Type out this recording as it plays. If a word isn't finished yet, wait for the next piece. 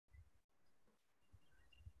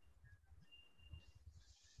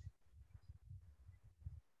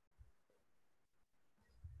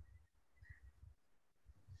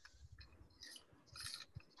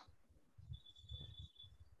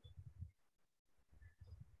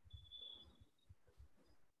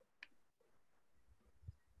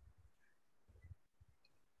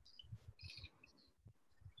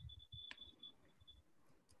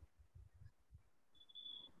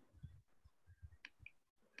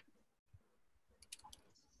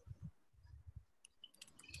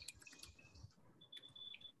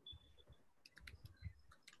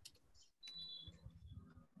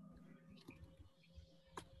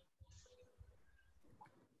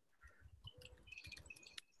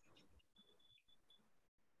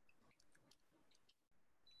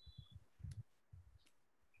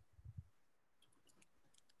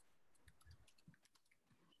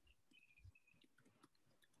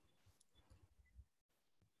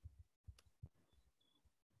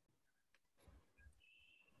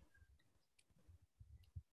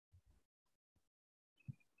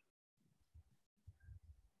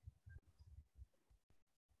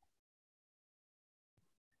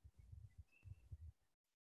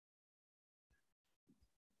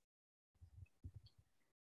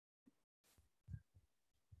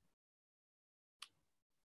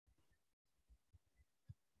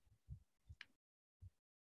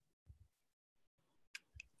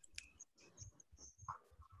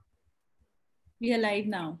We are live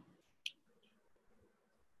now.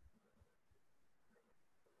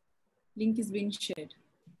 Link is being shared.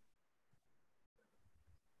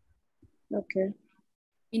 Okay.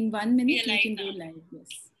 In 1 minute, we can go live. Yes.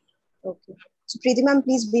 Okay. So Preeti ma'am,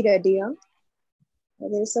 please be ready. Huh?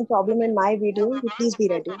 There is some problem in my video. You please be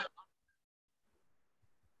ready.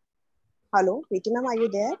 Hello, Preeti ma'am, are you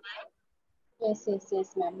there? Yes,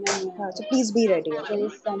 ma'am. So please be ready. There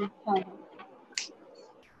is some.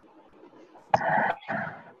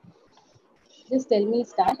 Just tell me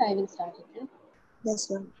start. I will start it. Yeah? Yes,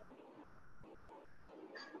 ma'am.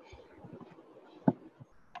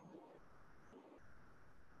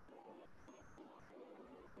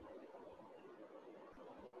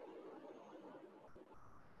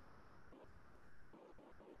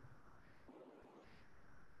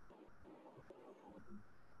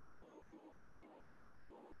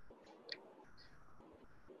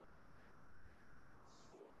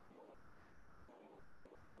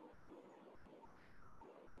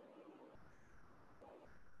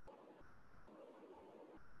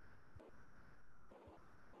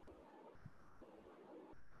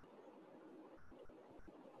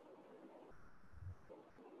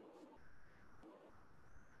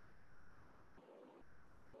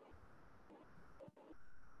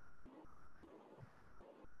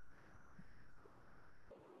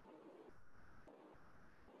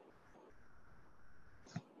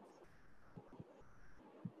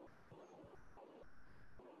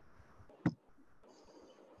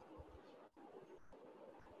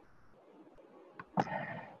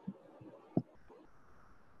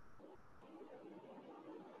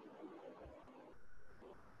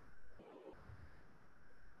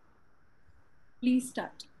 Please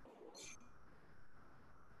start.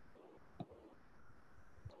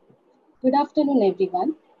 Good afternoon,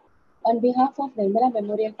 everyone. On behalf of Nirmala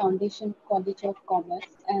Memorial Foundation College of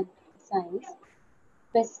Commerce and Science,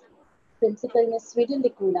 Principal Ms. Sweden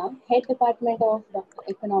Likuna, Head Department of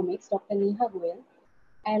Economics, Dr. Neha Goyal,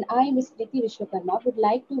 and I, Ms. Preeti Vishwakarma, would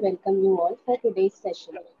like to welcome you all for today's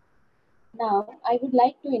session. Now, I would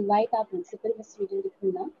like to invite our Principal, Ms. Sweden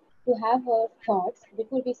Likuna, to have her thoughts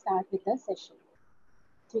before we start with the session.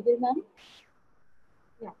 Sweden, ma'am?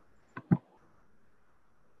 Yeah.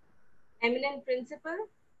 Eminent Principal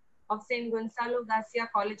of St. Gonzalo Garcia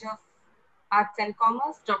College of Arts and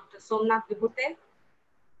Commerce, Dr. Somnath Vibhute.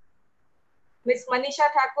 Ms. Manisha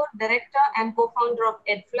Thakur, Director and Co-founder of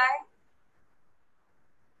EdFly.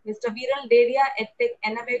 Mr. Viral Deria, EdTech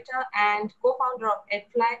Innovator and Co-founder of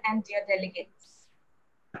EdFly, and dear delegates.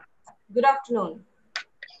 Good afternoon.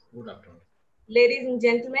 Good afternoon. Ladies and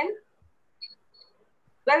gentlemen,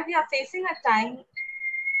 well, we are facing a time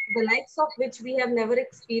the likes of which we have never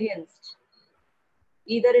experienced,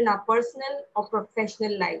 either in our personal or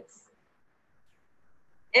professional lives.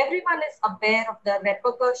 Everyone is aware of the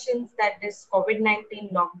repercussions that this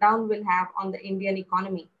COVID-19 lockdown will have on the Indian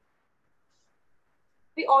economy.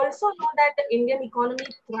 We also know that the Indian economy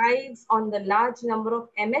thrives on the large number of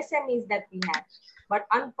MSMEs that we have. But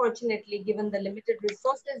unfortunately, given the limited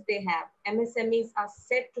resources they have, MSMEs are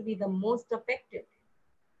said to be the most affected.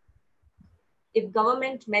 If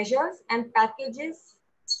government measures and packages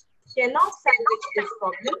cannot salvage this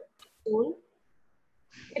problem soon,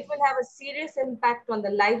 it will have a serious impact on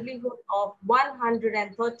the livelihood of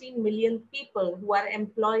 113 million people who are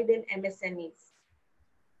employed in MSMEs.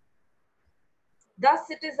 Thus,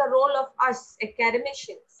 it is the role of us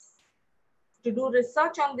academicians to do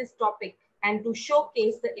research on this topic and to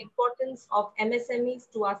showcase the importance of MSMEs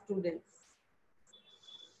to our students.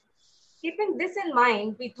 Keeping this in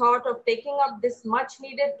mind, we thought of taking up this much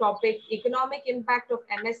needed topic, economic impact of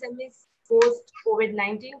MSMEs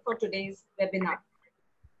post-COVID-19, for today's webinar.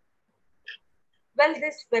 Well,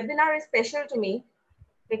 this webinar is special to me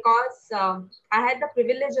because I had the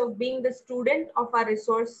privilege of being the student of our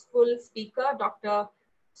resourceful speaker, Dr.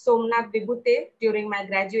 Somnath Vibhute, during my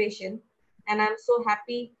graduation. And I'm so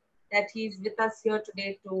happy that he's with us here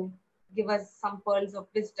today to give us some pearls of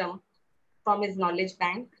wisdom from his knowledge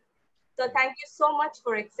bank. So thank you so much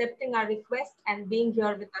for accepting our request and being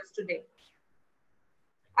here with us today.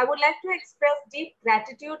 I would like to express deep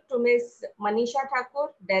gratitude to Ms. Manisha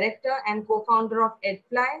Thakur, Director and Co-founder of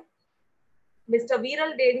EdFly, Mr.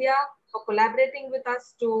 Viral Deria for collaborating with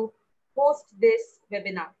us to host this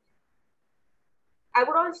webinar. I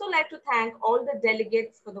would also like to thank all the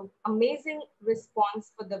delegates for the amazing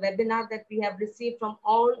response for the webinar that we have received from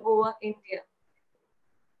all over India.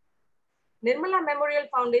 Nirmala Memorial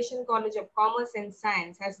Foundation College of Commerce and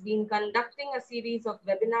Science has been conducting a series of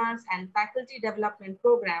webinars and faculty development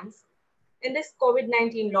programs in this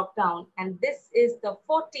COVID-19 lockdown, and this is the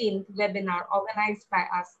 14th webinar organized by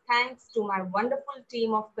us, thanks to my wonderful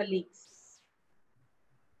team of colleagues.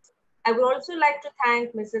 I would also like to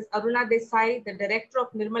thank Mrs. Aruna Desai, the Director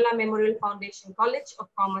of Nirmala Memorial Foundation College of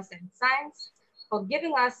Commerce and Science, for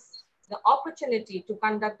giving us the opportunity to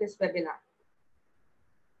conduct this webinar.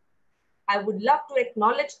 I would love to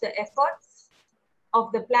acknowledge the efforts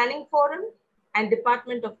of the Planning Forum and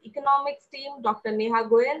Department of Economics team, Dr. Neha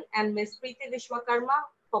Goyal and Ms. Preeti Vishwakarma,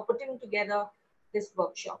 for putting together this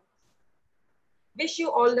workshop. Wish you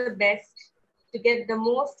all the best to get the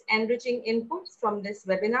most enriching inputs from this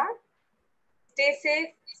webinar. Stay safe,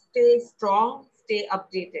 stay strong, stay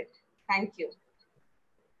updated. Thank you.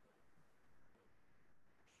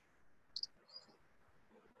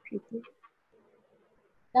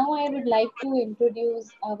 Now I would like to introduce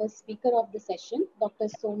our speaker of the session, Dr.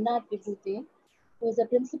 Somnath Vibhute, who is a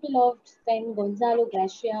principal of San Gonzalo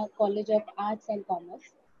Gracia College of Arts and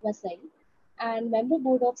Commerce, Vasai, and member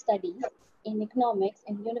board of studies in economics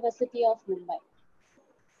in University of Mumbai.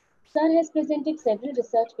 Sir has presented several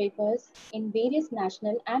research papers in various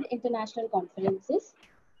national and international conferences,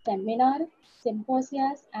 seminars,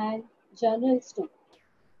 symposia, and journals too.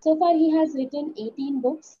 So far, he has written 18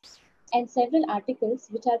 books and several articles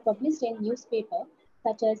which are published in newspaper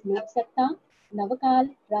such as Lok Satta,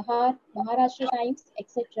 Navakal, Prahar, Maharashtra Times,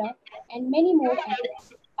 etc. And many more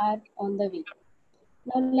articles are on the way.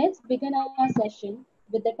 Now let's begin our session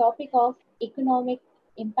with the topic of economic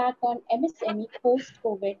impact on MSME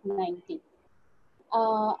post-COVID-19.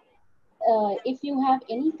 If you have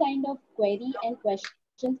any kind of query and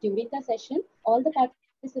questions during the session, all the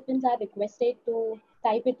participants are requested to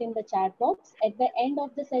type it in the chat box. At the end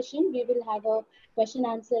of the session, we will have a question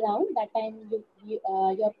answer round. That time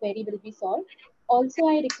your query will be solved. Also,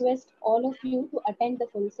 I request all of you to attend the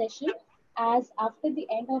full session, as after the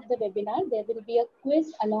end of the webinar, there will be a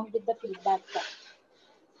quiz along with the feedback form.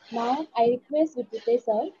 Now, I request Vibhute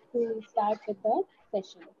sir to start with the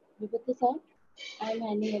session. Vibhute sir, I am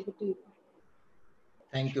handing over to you.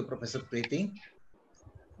 Thank you, Professor Preeti.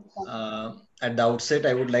 At the outset,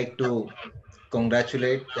 I would like to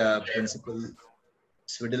congratulate Principal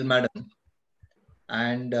Swidel Madam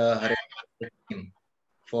and her team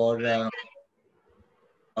for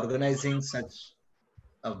organizing such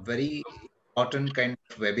a very important kind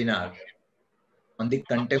of webinar on the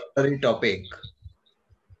contemporary topic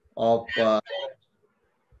of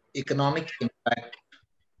economic impact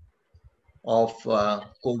of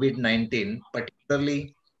COVID-19,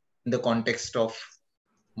 particularly in the context of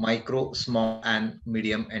micro, small, and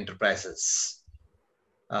medium enterprises.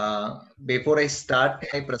 Before I start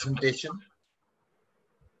my presentation,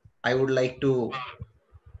 I would like to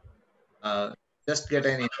just get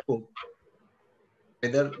an input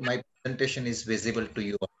whether my presentation is visible to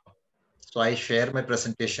you. So I share my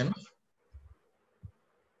presentation.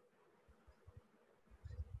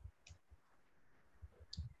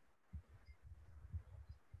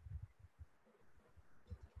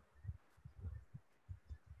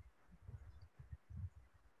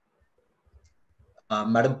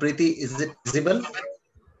 Madam Preeti, is it visible?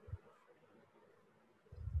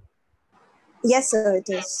 Yes, sir, it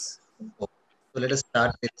is. So let us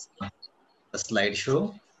start with the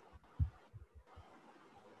slideshow.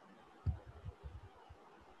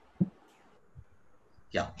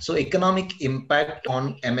 Yeah, so economic impact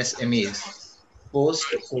on MSMEs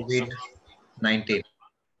post-COVID-19.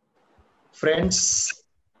 Friends,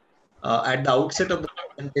 at the outset of the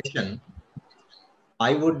presentation,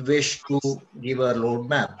 I would wish to give a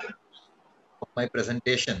roadmap of my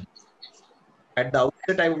presentation. At the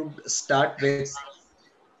outset, I would start with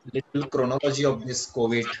little chronology of this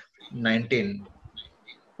COVID-19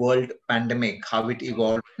 world pandemic, how it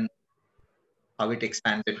evolved and how it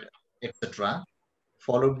expanded, etc.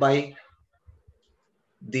 Followed by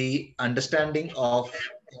the understanding of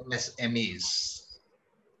MSMEs,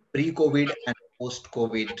 pre-COVID and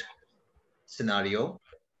post-COVID scenario.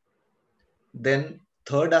 Then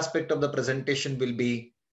third aspect of the presentation will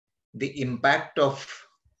be the impact of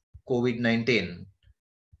COVID-19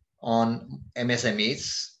 on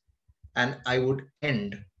MSMEs. And I would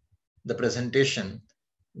end the presentation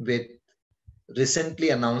with recently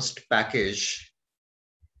announced package,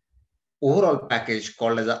 overall package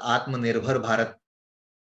called as the Atmanirbhar Bharat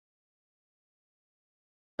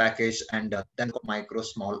package, and then micro,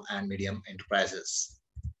 small, and medium enterprises.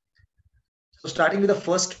 So starting with the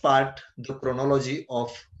first part, the chronology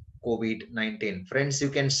of COVID-19. Friends, you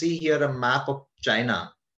can see here a map of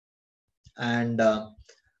China, and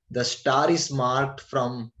the star is marked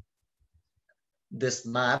from this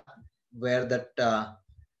map where that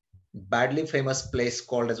badly famous place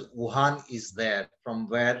called as Wuhan is there, from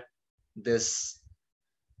where this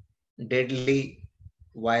deadly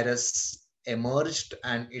virus emerged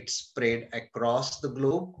and it spread across the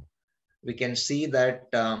globe. We can see that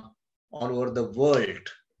all over the world,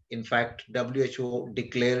 in fact, WHO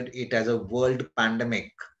declared it as a world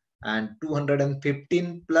pandemic, and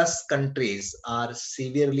 215 plus countries are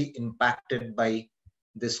severely impacted by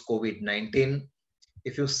this COVID-19.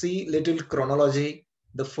 If you see little chronology,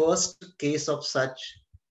 the first case of such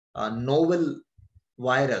novel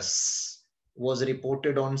virus was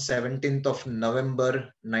reported on 17th of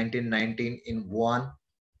November 1919 in Wuhan.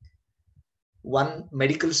 One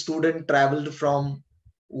medical student traveled from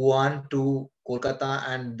Wuhan to Kolkata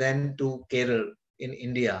and then to Kerala in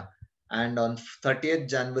India. And on 30th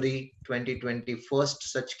January 2020, first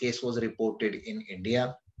such case was reported in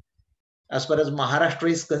India. As far as Maharashtra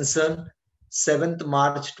is concerned, 7th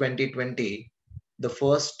March 2020, the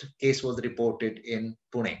first case was reported in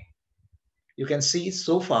Pune. You can see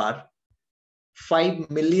so far 5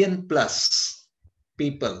 million plus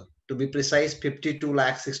people, to be precise,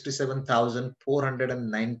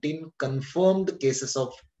 52,67,419 confirmed cases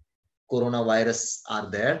of coronavirus are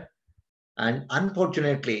there. And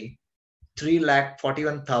unfortunately,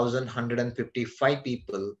 3,41,155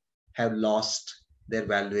 people have lost their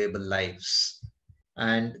valuable lives.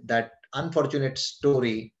 And that unfortunate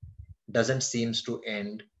story doesn't seem to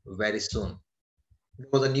end very soon. There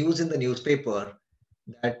was a news in the newspaper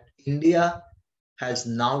that India has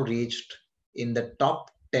now reached in the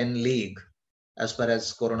top 10 league as far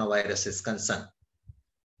as coronavirus is concerned.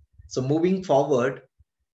 So moving forward,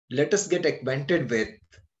 let us get acquainted with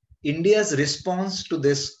India's response to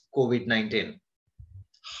this COVID-19.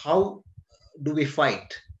 How do we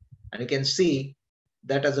fight? And you can see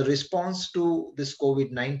that as a response to this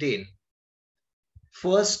COVID-19,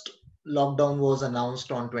 first lockdown was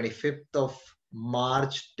announced on 25th of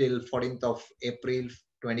March till 14th of April,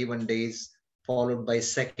 21 days, followed by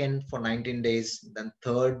second for 19 days, then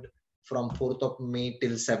third from 4th of May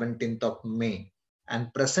till 17th of May.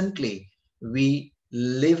 And presently, we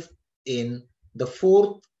live in the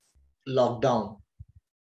fourth lockdown,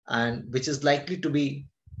 and which is likely to be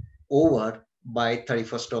over by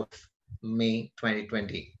 31st of May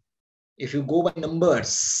 2020. If you go by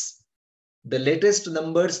numbers, the latest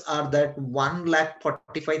numbers are that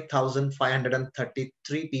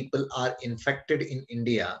 1,45,533 people are infected in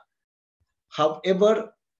India.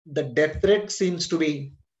 However, the death rate seems to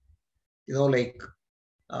be,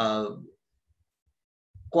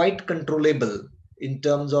 quite controllable in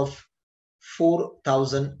terms of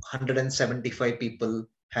 4,175 people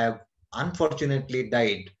have unfortunately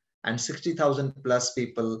died and 60,000 plus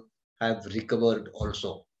people have recovered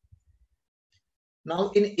also.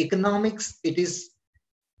 Now in economics, it is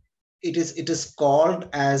called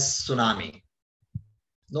as tsunami.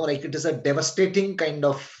 No, like it is a devastating kind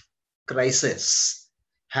of crisis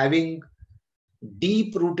having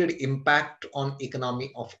deep-rooted impact on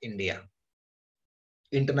economy of India.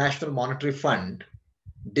 International Monetary Fund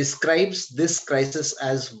describes this crisis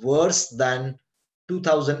as worse than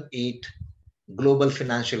 2008 global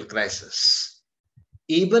financial crisis,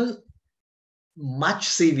 even much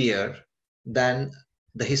severe than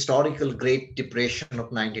the historical Great Depression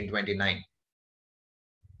of 1929.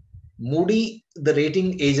 Moody, the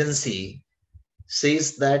rating agency,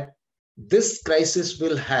 says that this crisis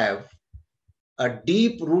will have a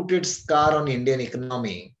deep-rooted scar on Indian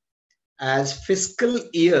economy, as fiscal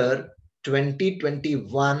year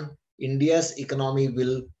 2021, India's economy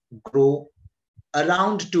will grow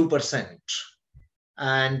around 2%,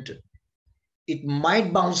 and it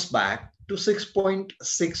might bounce back to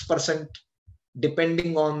 6.6%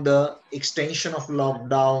 depending on the extension of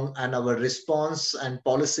lockdown and our response and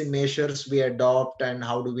policy measures we adopt, and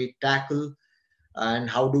how do we tackle and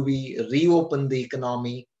how do we reopen the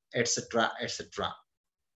economy, etc., etc.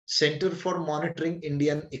 Center for Monitoring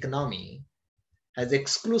Indian Economy has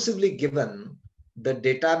exclusively given the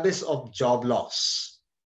database of job loss.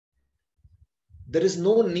 There is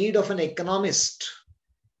no need of an economist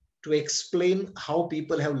to explain how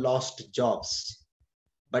people have lost jobs,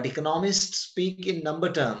 but economists speak in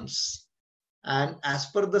number terms, and as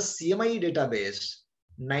per the CMI database,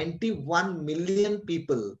 91 million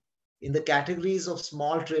people in the categories of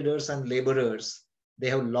small traders and laborers, they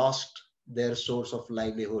have lost their source of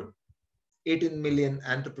livelihood. 18 million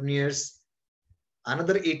entrepreneurs,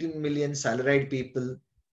 another 18 million salaried people,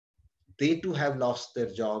 they too have lost their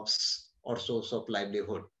jobs or source of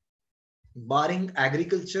livelihood. Barring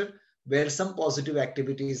agriculture, where some positive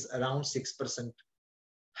activities around 6%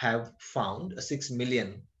 have found, 6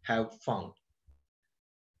 million have found.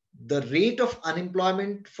 The rate of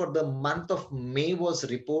unemployment for the month of May was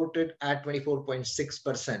reported at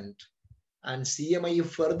 24.6%. And CMIU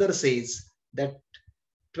further says that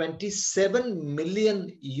 27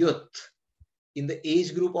 million youth in the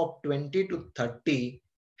age group of 20 to 30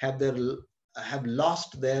 have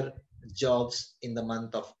lost their jobs in the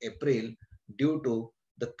month of April due to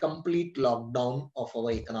the complete lockdown of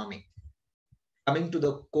our economy. Coming to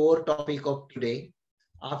the core topic of today,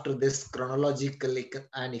 after this chronological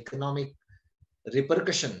and economic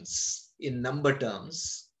repercussions in number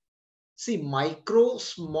terms, see, micro,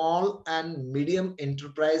 small, and medium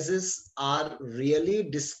enterprises are really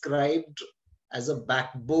described as a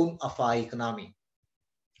backbone of our economy.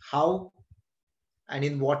 How and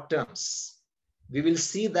in what terms? We will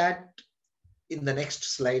see that in the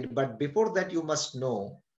next slide. But before that, you must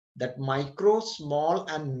know that micro, small,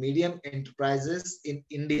 and medium enterprises in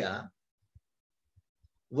India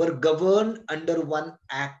were governed under one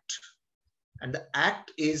act. And the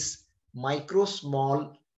act is Micro,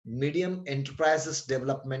 Small, Medium Enterprises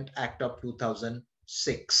Development Act of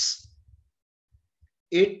 2006.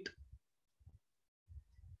 It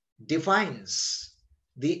defines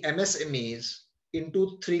the MSMEs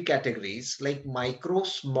into three categories like micro,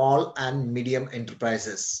 small, and medium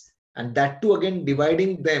enterprises. And that too, again,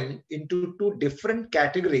 dividing them into two different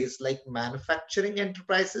categories like manufacturing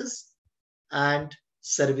enterprises and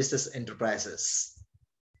services enterprises.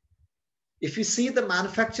 If you see the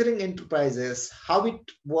manufacturing enterprises, how it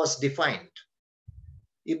was defined,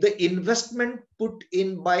 if the investment put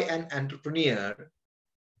in by an entrepreneur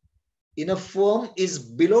in a firm is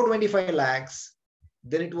below 25 lakhs,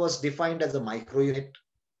 then it was defined as a micro unit.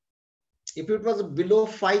 If it was below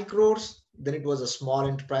 5 crores, then it was a small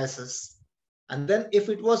enterprises. And then if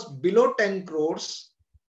it was below 10 crores,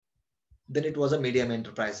 then it was a medium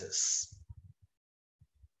enterprises.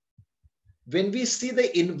 When we see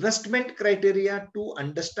the investment criteria to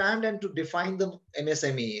understand and to define the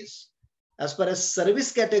MSMEs, as far as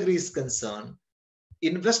service category is concerned,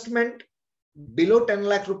 investment below 10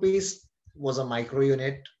 lakh rupees was a micro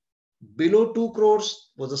unit, below 2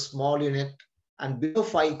 crores was a small unit, and below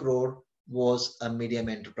 5 crore was a medium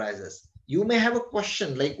enterprises. You may have a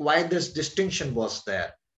question like why this distinction was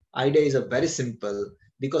there. Idea is a very simple,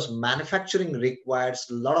 because manufacturing requires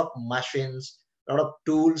a lot of machines, a lot of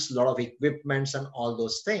tools, a lot of equipments and all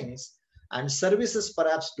those things. And services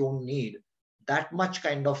perhaps don't need that much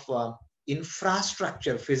kind of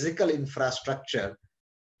infrastructure, physical infrastructure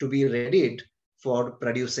to be readied for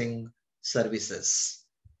producing services.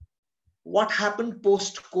 What happened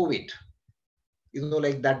post-COVID? You know,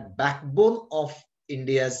 like that backbone of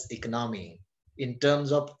India's economy in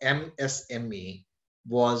terms of MSME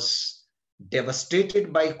was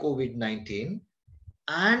devastated by COVID-19.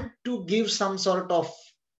 And to give some sort of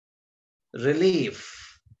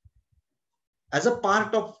relief, as a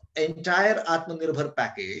part of entire Atmanirbhar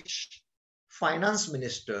package, Finance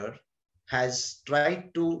Minister has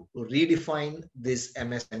tried to redefine these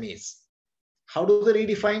MSMEs. How do they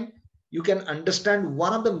redefine? You can understand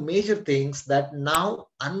one of the major things that now,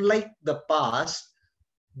 unlike the past,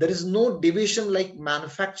 there is no division like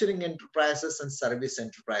manufacturing enterprises and service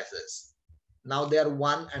enterprises. Now they are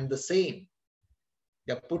one and the same.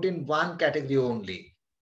 They are put in one category only.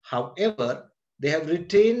 However, they have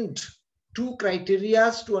retained two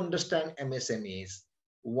criteria to understand MSMEs.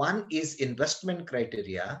 One is investment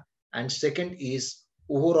criteria and second is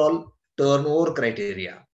overall turnover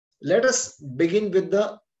criteria. Let us begin with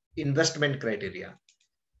the investment criteria.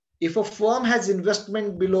 If a firm has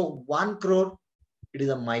investment below 1 crore, it is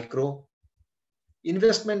a micro.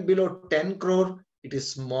 Investment below 10 crore, it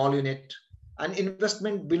is small unit. And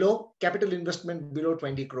investment below, capital investment below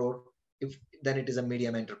 20 crore, then it is a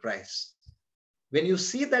medium enterprise. When you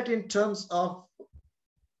see that in terms of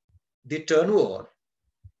the turnover,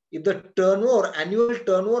 if the turnover, annual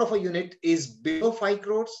turnover of a unit is below 5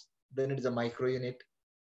 crores, then it is a micro unit.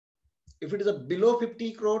 If it is a below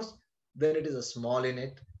 50 crores, then it is a small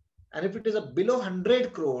unit. And if it is a below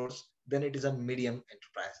 100 crores, then it is a medium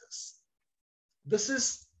enterprises. This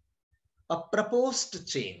is a proposed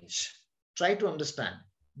change. Try to understand.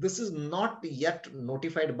 This is not yet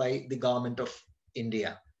notified by the government of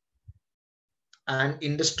India. An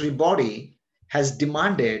industry body has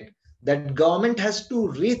demanded that government has to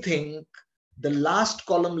rethink the last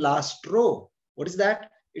column, last row. What is that?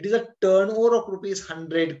 It is a turnover of rupees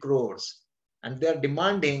 100 crores. And they are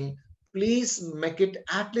demanding, please make it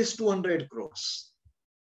at least 200 crores.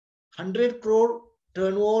 100 crore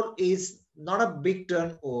turnover is not a big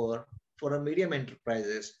turnover for a medium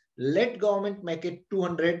enterprises. Let government make it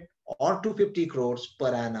 200 or 250 crores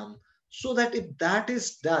per annum, so that if that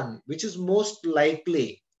is done, which is most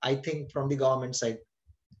likely, I think, from the government side.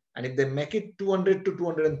 And if they make it 200 to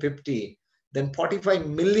 250, then 45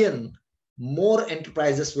 million more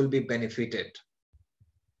enterprises will be benefited.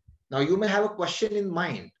 Now, you may have a question in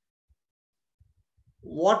mind.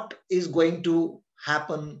 What is going to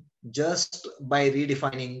happen just by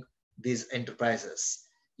redefining these enterprises?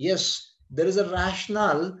 Yes, there is a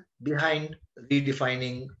rationale behind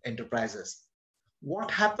redefining enterprises. What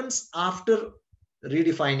happens after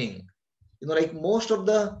redefining? Like most of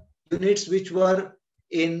the units which were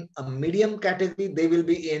in a medium category, they will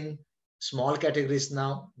be in small categories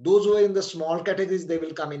now. Those who are in the small categories, they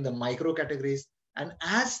will come in the micro categories. And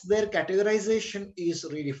as their categorization is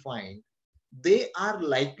redefined, they are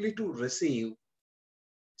likely to receive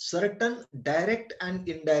certain direct and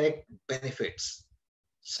indirect benefits,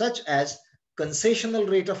 such as concessional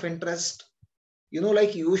rate of interest.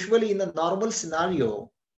 Like usually in a normal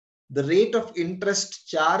scenario, the rate of interest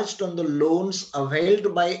charged on the loans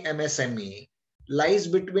availed by MSME lies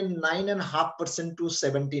between 9.5% to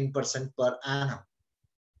 17% per annum.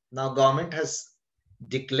 Now, government has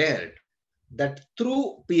declared that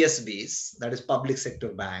through PSBs, that is public sector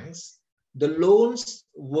banks, the loans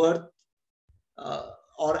worth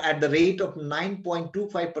or at the rate of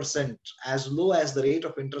 9.25%, as low as the rate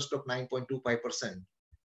of interest of 9.25%,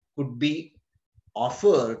 could be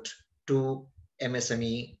offered to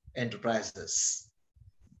MSME enterprises.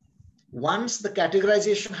 Once the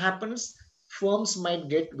categorization happens, firms might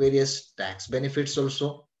get various tax benefits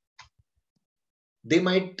also. They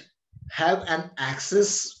might have an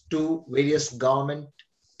access to various government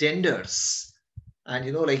tenders.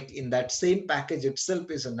 And like in that same package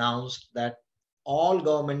itself is announced that all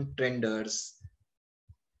government tenders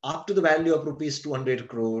up to the value of rupees 200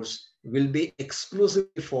 crores will be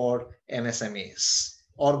exclusively for MSMEs,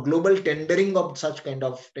 or global tendering of such kind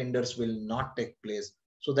of tenders will not take place,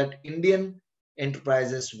 so that Indian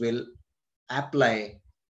enterprises will apply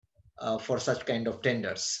for such kind of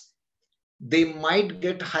tenders. They might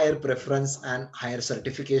get higher preference and higher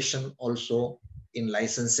certification also in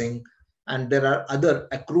licensing, and there are other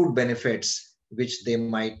accrued benefits which they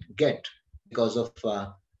might get because of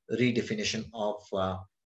redefinition of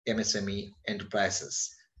MSME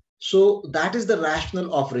enterprises. So that is the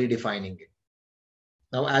rationale of redefining it.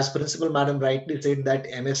 Now, as Principal Madam rightly said, that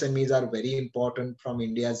MSMEs are very important from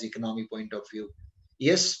India's economy point of view.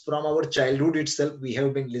 Yes, from our childhood itself, we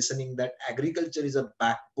have been listening that agriculture is a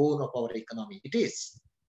backbone of our economy. It is,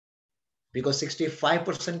 because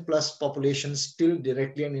 65% plus population still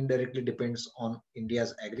directly and indirectly depends on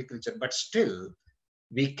India's agriculture. But still,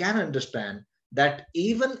 we can understand that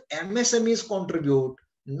even MSMEs contribute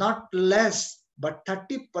not less but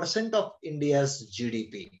 30% of India's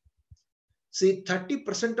GDP. See,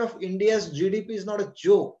 30% of India's GDP is not a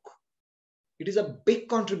joke. It is a big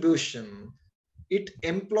contribution. It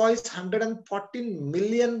employs 114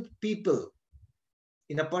 million people.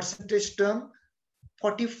 In a percentage term,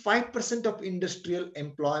 45% of industrial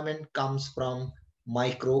employment comes from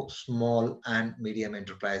micro, small, and medium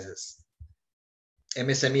enterprises.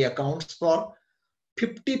 MSME accounts for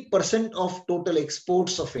 50% of total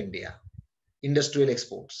exports of India, industrial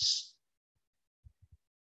exports.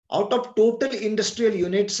 Out of total industrial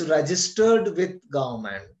units registered with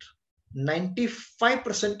government,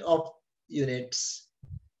 95% of units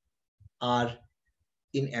are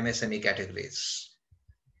in MSME categories.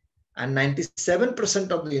 And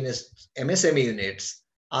 97% of the units, MSME units,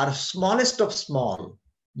 are smallest of small,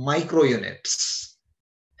 micro units,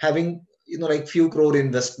 having like few crore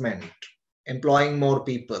investment, employing more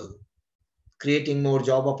people, creating more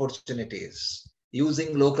job opportunities,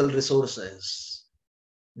 using local resources,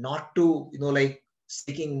 not to like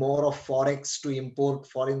seeking more of forex to import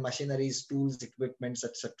foreign machineries, tools, equipments,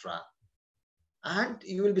 etc. And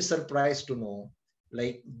you will be surprised to know,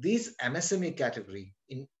 like these MSME category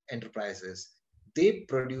in enterprises, they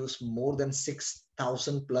produce more than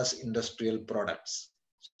 6,000 plus industrial products.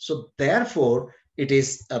 So therefore, it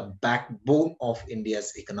is a backbone of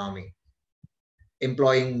India's economy,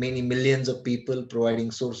 employing many millions of people,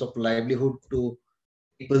 providing source of livelihood to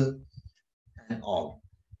people and all.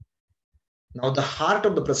 Now, the heart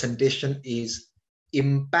of the presentation is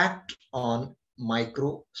impact on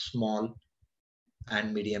micro, small,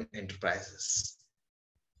 and medium enterprises.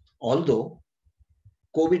 Although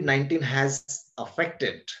COVID-19 has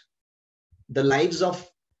affected the lives of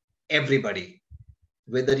everybody,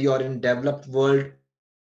 whether you are in developed world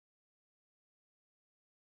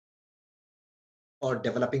or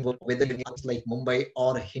developing world, whether in areas like Mumbai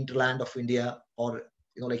or hinterland of India or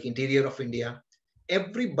like interior of India,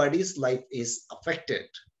 everybody's life is affected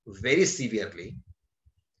very severely.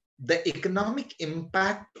 The economic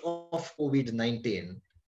impact of COVID-19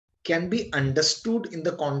 can be understood in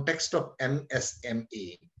the context of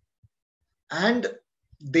MSME, and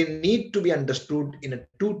they need to be understood in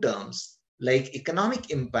two terms, like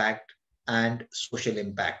economic impact and social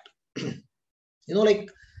impact.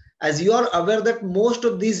 Like, as you are aware that most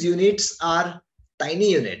of these units are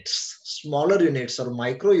tiny units, smaller units or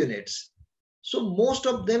micro units. So most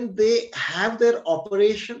of them, they have their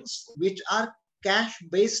operations which are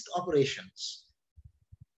cash-based operations.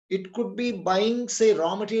 It could be buying, say,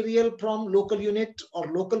 raw material from local unit or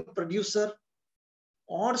local producer,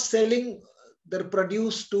 or selling their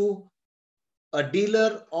produce to a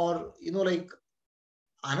dealer, or like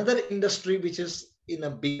another industry which is in a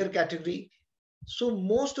bigger category. So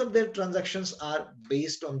most of their transactions are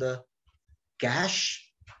based on the cash.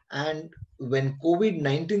 And when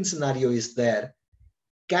COVID-19 scenario is there,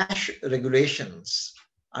 cash regulations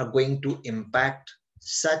are going to impact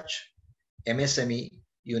such MSME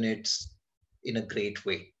units in a great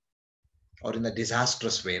way, or in a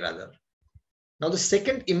disastrous way rather. Now, the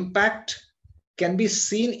second impact can be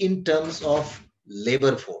seen in terms of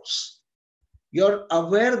labor force. You're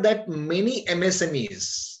aware that many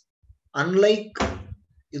MSMEs, unlike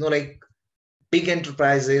like big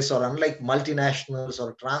enterprises, or unlike multinationals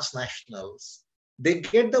or transnationals, they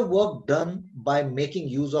get the work done by making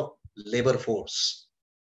use of labor force.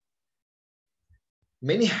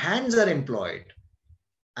 Many hands are employed,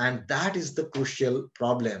 and that is the crucial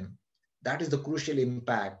problem. That is the crucial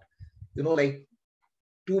impact. Like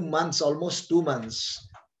 2 months, almost 2 months,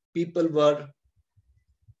 people were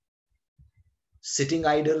sitting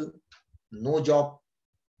idle, no job,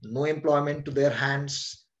 no employment to their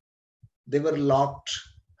hands. They were locked,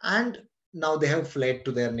 and now they have fled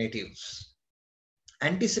to their natives.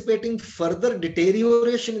 Anticipating further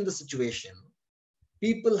deterioration in the situation,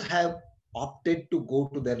 people have opted to go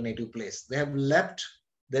to their native place. They have left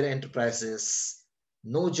their enterprises.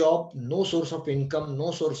 No job, no source of income,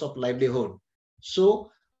 no source of livelihood. So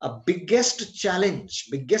a biggest challenge,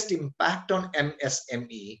 biggest impact on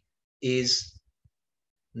MSME is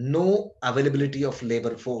no availability of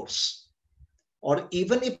labor force. Or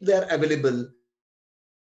even if they are available,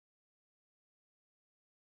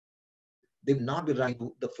 they will not be running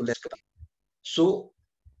to the fullest capacity. So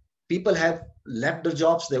people have left the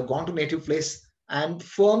jobs, they've gone to native place, and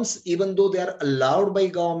firms, even though they are allowed by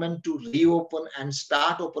government to reopen and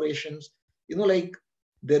start operations, like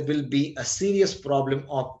there will be a serious problem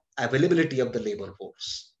of availability of the labor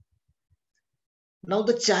force. Now,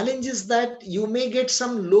 the challenge is that you may get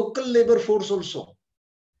some local labor force also,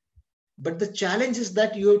 but the challenge is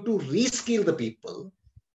that you have to reskill the people,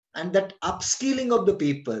 and that upskilling of the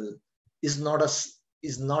people is not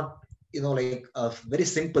like a very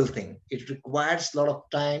simple thing. It requires a lot of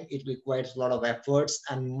time, it requires a lot of efforts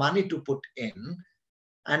and money to put in,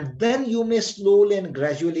 and then you may slowly and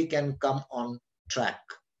gradually can come on track.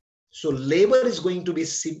 So labor is going to be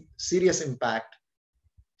serious impact,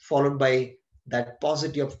 followed by that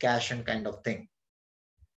positive of cash and kind of thing.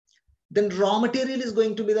 Then raw material is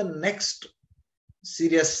going to be the next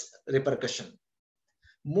serious repercussion.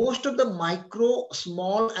 Most of the micro,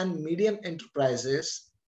 small and medium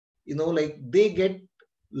enterprises, like they get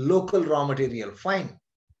local raw material, fine.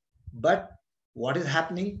 But what is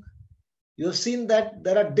happening? You've seen that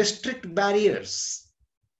there are district barriers,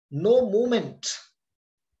 no movement.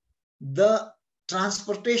 The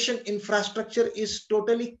transportation infrastructure is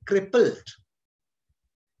totally crippled.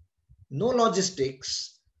 No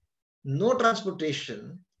logistics, no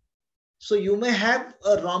transportation. So you may have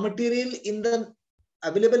a raw material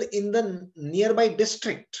available in the nearby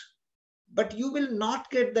district, but you will not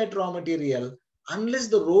get that raw material unless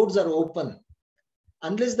the roads are open,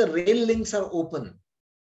 unless the rail links are open.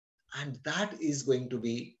 And that is going to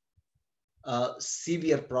be a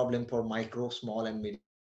severe problem for micro, small and medium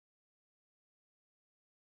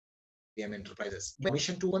enterprises.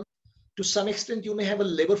 To some extent, you may have a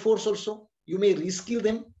labor force also. You may reskill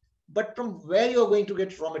them, but from where you are going to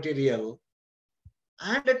get raw material?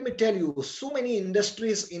 And let me tell you, so many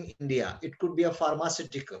industries in India, it could be a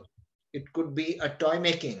pharmaceutical, it could be a toy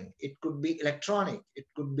making, it could be electronic, it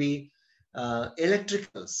could be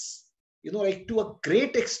electricals. Like to a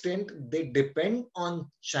great extent, they depend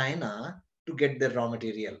on China to get their raw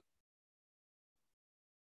material.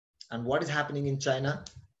 And what is happening in China?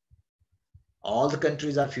 All the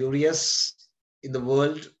countries are furious in the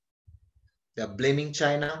world. They are blaming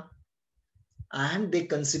China. And they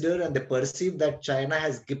consider and they perceive that China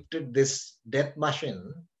has gifted this death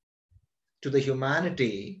machine to the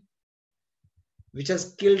humanity, which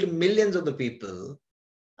has killed millions of the people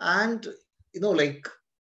and,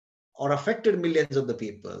 or affected millions of the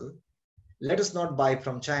people. Let us not buy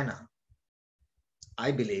from China.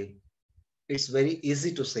 I believe it's very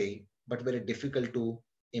easy to say, but very difficult to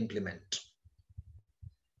implement.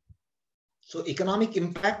 So economic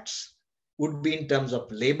impacts would be in terms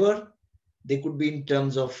of labor. They could be in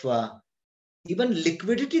terms of even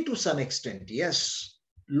liquidity to some extent. Yes,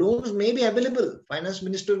 loans may be available. Finance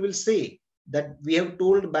minister will say that we have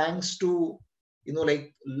told banks to,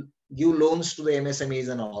 like give loans to the MSMEs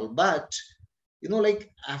and all, but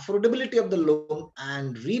like affordability of the loan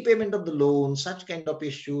and repayment of the loan, such kind of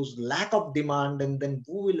issues, lack of demand, and then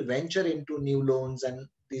who will venture into new loans, and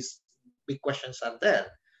these big questions are there.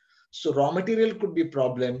 So raw material could be a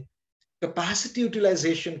problem. Capacity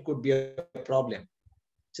utilization could be a problem.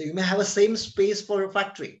 So you may have a same space for a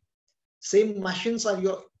factory, same machines are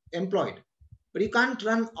your employed, but you can't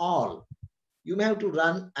run all. You may have to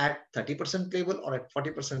run at 30% level or at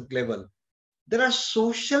 40% level. There are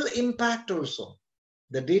social impact also.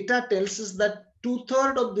 The data tells us that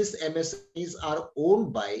 2/3 of these MSMEs are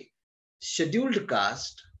owned by scheduled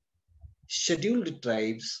caste, scheduled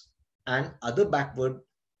tribes, and other backward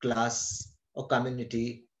class or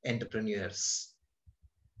community entrepreneurs.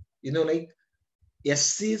 Like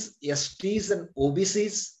SCs, STs, and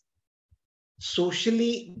OBCs,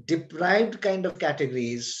 socially deprived kind of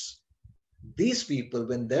categories. These people,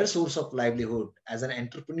 when their source of livelihood as an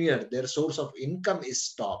entrepreneur, their source of income is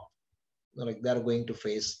stopped, like they're going to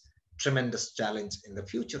face tremendous challenge in the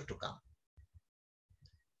future to come.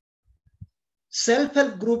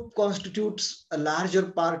 Self-help group constitutes a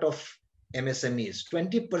larger part of MSMEs.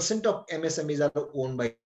 20% of MSMEs are owned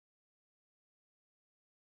by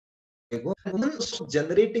women,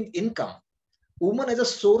 generating income. Women as a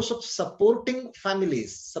source of supporting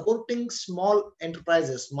families, supporting small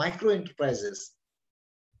enterprises, micro enterprises,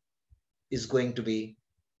 is going to be,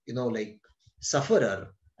 like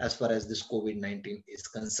sufferer as far as this COVID-19 is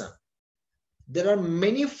concerned. There are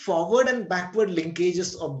many forward and backward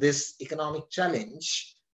linkages of this economic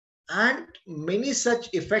challenge, and many such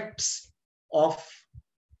effects of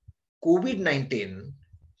COVID-19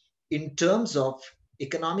 in terms of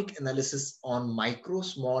economic analysis on micro,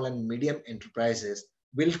 small, and medium enterprises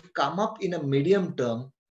will come up in a medium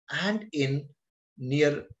term and in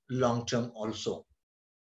near long term also.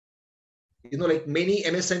 Like many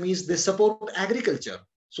MSMEs, they support agriculture.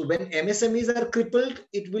 So when MSMEs are crippled,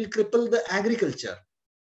 it will cripple the agriculture.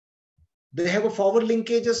 They have a forward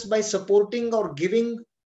linkages by supporting or giving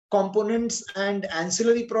components and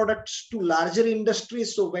ancillary products to larger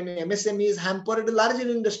industries. So when MSME is hampered, the larger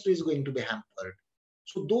industry is going to be hampered.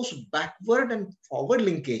 So those backward and forward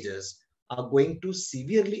linkages are going to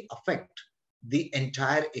severely affect the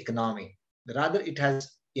entire economy. Rather, it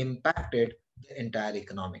has impacted the entire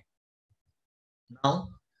economy. Now,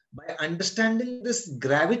 by understanding this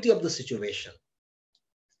gravity of the situation,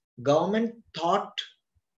 government thought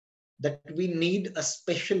that we need a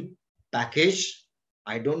special package.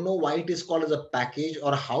 I don't know why it is called as a package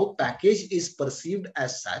or how package is perceived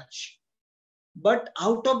as such. But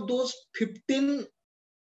out of those 15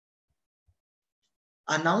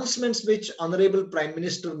 announcements which Honorable Prime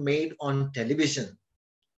Minister made on television,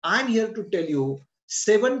 I'm here to tell you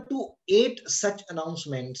 7 to 8 such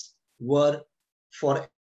announcements were for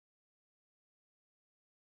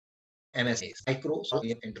MSMEs, micro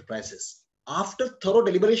enterprises. After thorough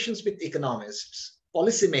deliberations with economists,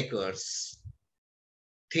 policymakers,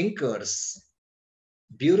 thinkers,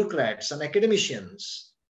 bureaucrats, and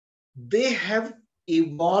academicians, they have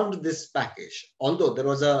evolved this package. Although there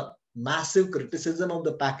was a massive criticism of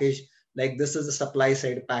the package, like this is a supply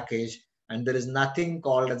side package, and there is nothing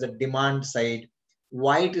called as a demand side.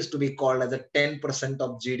 Why it is to be called as a 10%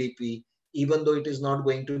 of GDP, even though it is not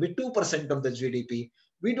going to be 2% of the GDP.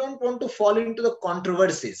 We don't want to fall into the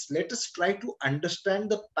controversies. Let us try to understand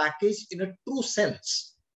the package in a true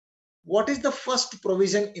sense. What is the first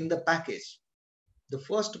provision in the package? The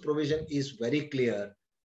first provision is very clear,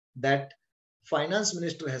 that Finance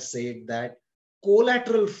Minister has said that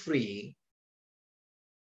collateral free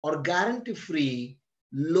or guarantee free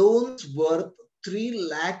loans worth 3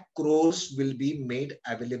 lakh crores will be made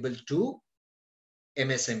available to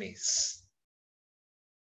MSMEs.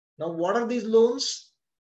 Now, what are these loans?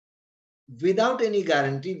 Without any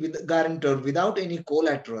guarantee, with guarantor, without any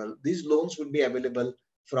collateral, these loans will be available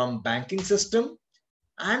from banking system,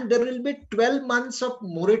 and there will be 12 months of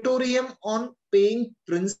moratorium on paying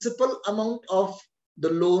principal amount of the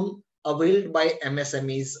loan availed by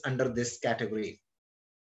MSMEs under this category.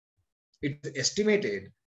 It is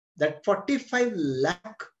estimated that 45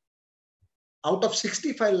 lakh out of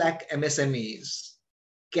 65 lakh MSMEs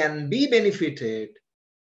can be benefited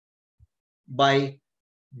by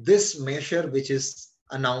this measure which is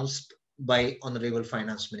announced by Honorable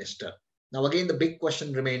Finance Minister. Now, again, the big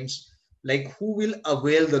question remains, like, who will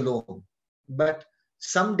avail the loan? But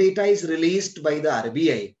some data is released by the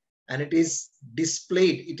RBI and it is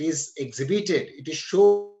displayed, it is exhibited, it is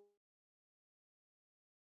shown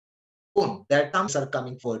that some are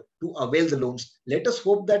coming forward to avail the loans. Let us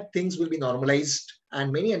hope that things will be normalized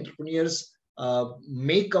and many entrepreneurs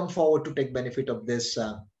may come forward to take benefit of this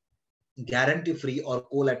guarantee-free or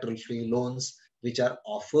collateral-free loans which are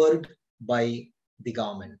offered by the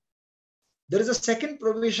government. There is a second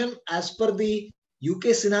provision as per the UK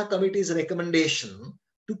Sinha Committee's recommendation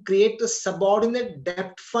to create a subordinate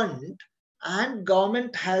debt fund, and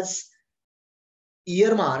government has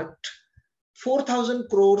earmarked 4,000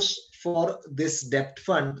 crores for this debt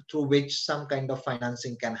fund through which some kind of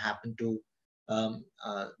financing can happen to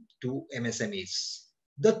MSMEs.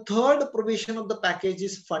 The third provision of the package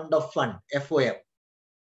is Fund of Fund, FOF.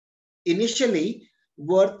 Initially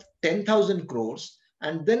worth 10,000 crores,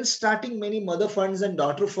 and then starting many mother funds and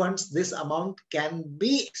daughter funds, this amount can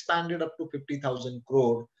be expanded up to 50,000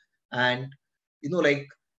 crore. And,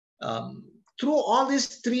 through all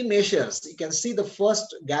these three measures, you can see the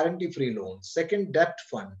first guarantee-free loan, second debt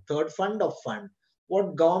fund, third fund of fund.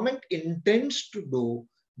 What government intends to do,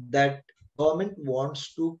 that government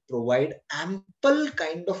wants to provide ample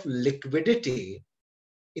kind of liquidity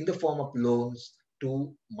in the form of loans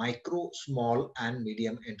to micro, small and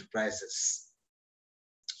medium enterprises,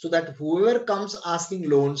 so that whoever comes asking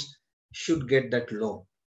loans should get that loan.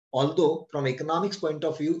 Although from economics point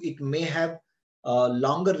of view, it may have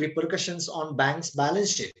longer repercussions on banks'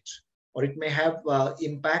 balance sheet, or it may have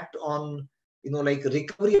impact on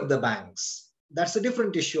recovery of the banks. That's a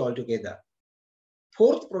different issue altogether.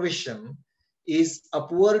 Fourth provision is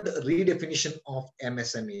upward redefinition of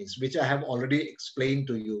MSMEs, which I have already explained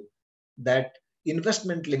to you, that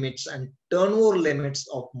investment limits and turnover limits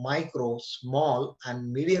of micro, small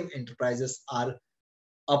and medium enterprises are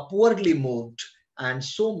upwardly moved, and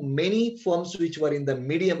so many firms which were in the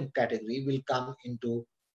medium category will come into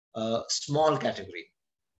small category.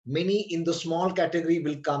 Many in the small category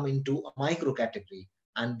will come into a micro category,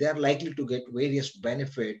 and they're likely to get various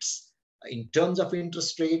benefits in terms of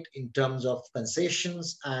interest rate, in terms of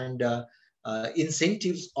concessions and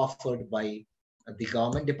incentives offered by the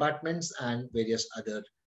government departments and various other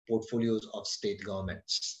portfolios of state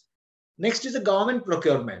governments. Next is the government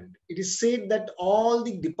procurement. It is said that all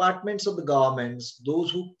the departments of the governments,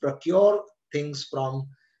 those who procure things from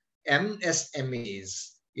MSMEs,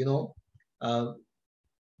 they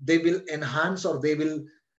will enhance, or they will,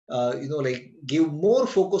 give more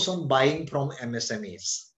focus on buying from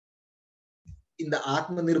MSMEs. In the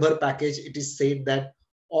Atmanirbhar package, it is said that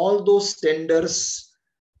all those tenders,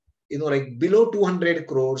 below 200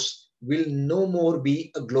 crores will no more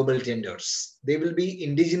be global tenders. They will be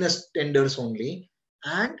indigenous tenders only.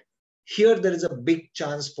 And here there is a big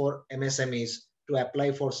chance for MSMEs to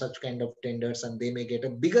apply for such kind of tenders, and they may get a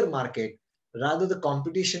bigger market. Rather, the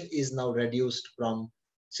competition is now reduced from,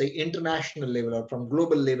 say, international level or from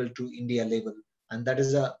global level to India level. And that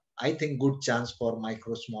is a, I think, good chance for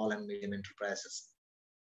micro, small and medium enterprises.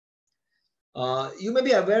 You may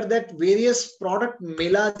be aware that various product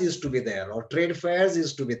melas used to be there, or trade fairs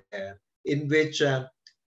used to be there, in which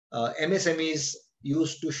MSMEs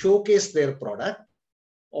used to showcase their product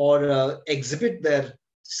or exhibit their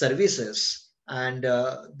services, and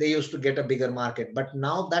they used to get a bigger market. But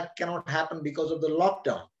now that cannot happen because of the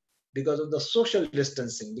lockdown, because of the social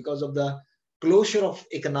distancing, because of the closure of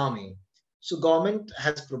economy. So government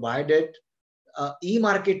has provided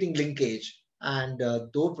e-marketing linkage, and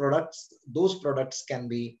those products can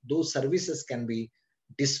be, those services can be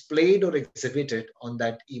displayed or exhibited on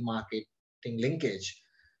that e-marketing linkage.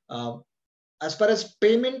 As far as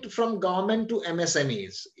payment from government to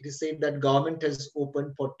MSMEs, it is said that government has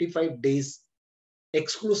opened 45 days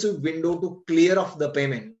exclusive window to clear off the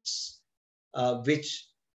payments, which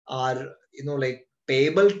are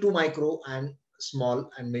payable to micro and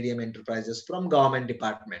small and medium enterprises from government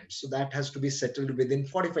departments. So that has to be settled within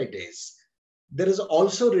 45 days. There is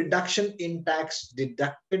also reduction in tax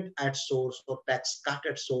deducted at source or tax cut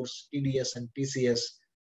at source, TDS and TCS,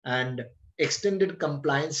 and extended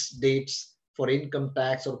compliance dates for income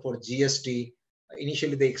tax or for GST.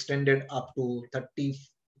 Initially, they extended up to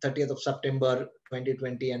 30th of September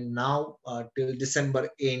 2020, and now till December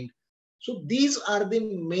end. So these are the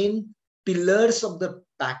main pillars of the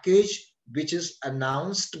package which is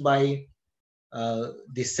announced by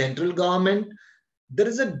the central government. There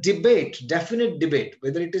is a debate, definite debate,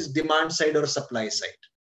 whether it is demand side or supply side.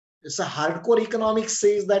 It's a hardcore economics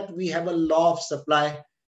says that we have a law of supply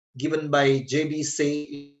given by JB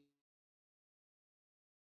say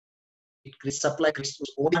it creates supply creates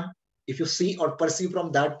demand. if you see or perceive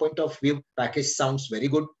from that point of view, package sounds very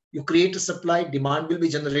good. You create a supply, demand will be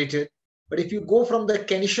generated. But if you go from the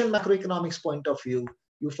Keynesian macroeconomics point of view,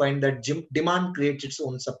 you find that demand creates its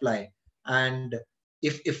own supply. And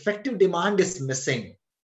if effective demand is missing,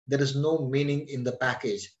 there is no meaning in the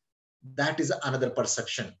package. That is another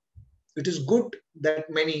perception. It is good that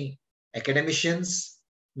many academicians,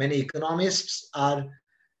 many economists are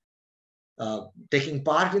taking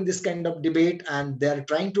part in this kind of debate, and they are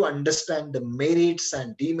trying to understand the merits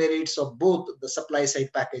and demerits of both the supply side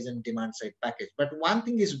package and demand side package. But one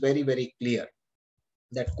thing is very, very clear,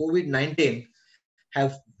 that COVID-19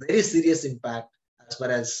 have very serious impact as far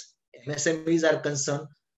as MSMEs are concerned.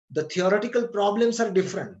 The theoretical problems are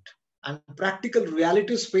different and practical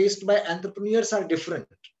realities faced by entrepreneurs are different.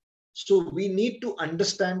 So we need to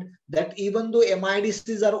understand that even though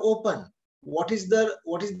MIDCs are open, what is the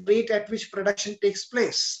rate at which production takes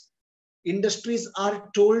place? Industries are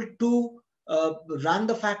told to run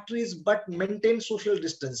the factories but maintain social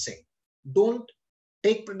distancing. Don't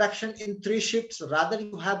take production in 3 shifts. Rather,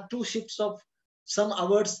 you have 2 shifts of some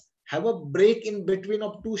hours. Have a break in between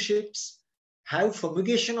of 2 shifts. Have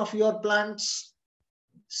fumigation of your plants,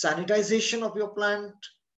 sanitization of your plant,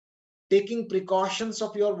 taking precautions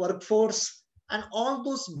of your workforce, and all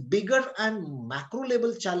those bigger and macro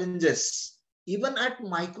level challenges. Even at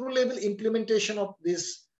micro level implementation of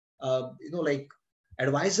this, like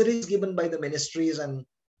advisories given by the ministries and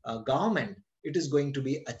government, it is going to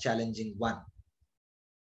be a challenging one.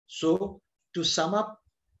 So to sum up,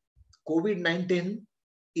 COVID-19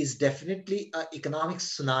 is definitely an economic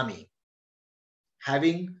tsunami,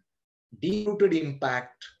 having deep-rooted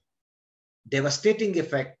impact, devastating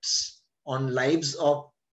effects on lives of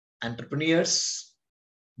entrepreneurs,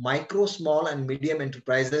 micro, small, and medium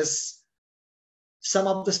enterprises. Some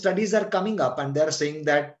of the studies are coming up and they're saying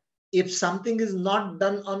that if something is not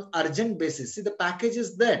done on urgent basis, see, the package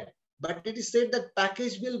is there, but it is said that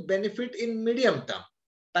package will benefit in medium term.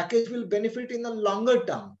 Package will benefit in the longer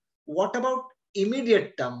term. What about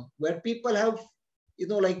immediate term, where people have,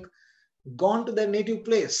 gone to their native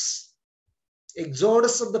place?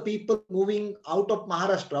 Exodus of the people moving out of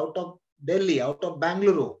Maharashtra, out of Delhi, out of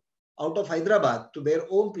Bangalore, out of Hyderabad to their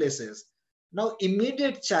own places. Now,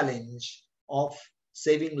 immediate challenge of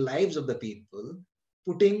saving lives of the people,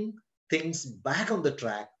 putting things back on the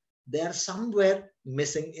track, they are somewhere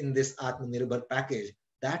missing in this Atmanirbhar package.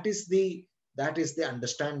 That is the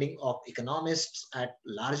understanding of economists at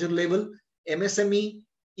larger level. MSME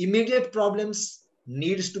immediate problems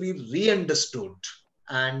needs to be re-understood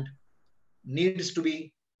and needs to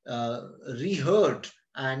be reheard.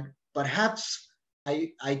 And perhaps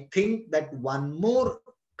I think that one more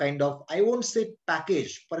kind of, I won't say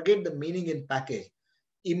package, forget the meaning in package,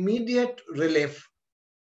 immediate relief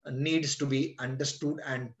needs to be understood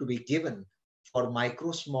and to be given for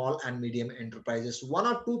micro, small, and medium enterprises. 1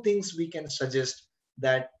 or 2 things we can suggest: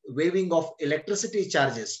 that waiving of electricity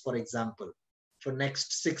charges, for example, for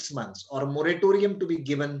next 6 months, or a moratorium to be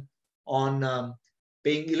given on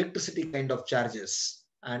paying electricity kind of charges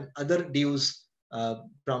and other dues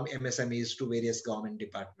from MSMEs to various government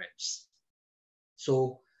departments.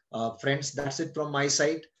 So friends, that's it from my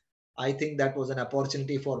side. I think that was an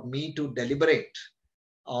opportunity for me to deliberate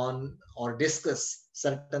on or discuss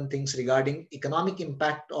certain things regarding economic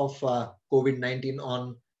impact of COVID-19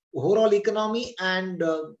 on overall economy and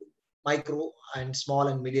micro and small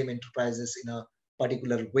and medium enterprises in a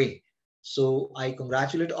particular way. So I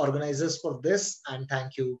congratulate organizers for this and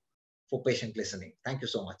thank you for patient listening. Thank you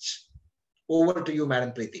so much. Over to you,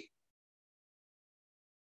 Madam Preeti.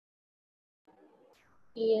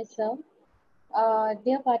 Yes, sir.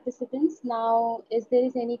 Dear participants, now if there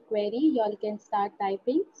is any query, you all can start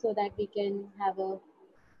typing so that we can have a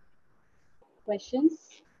questions.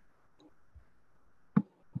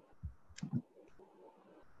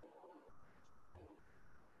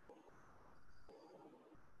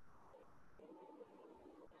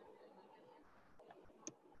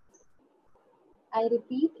 I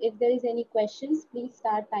repeat, if there is any questions, please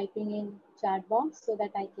start typing in chat box so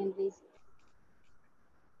that I can raise.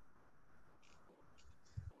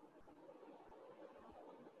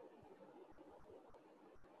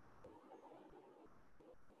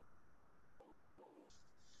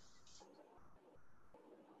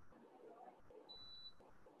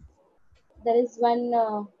 There is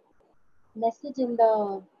one message in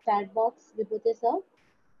the chat box, Vibhuti sir.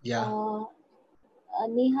 Yeah.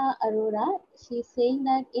 Neha Arora, she's saying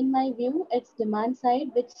that in my view, it's demand side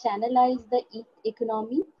which channelize the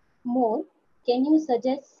economy more. Can you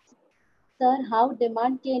suggest, sir, how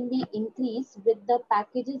demand can be increased with the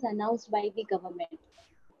packages announced by the government?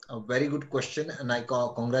 a very good question, and I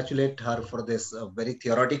congratulate her for this very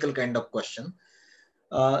theoretical kind of question.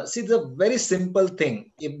 See, the very simple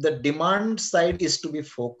thing, if the demand side is to be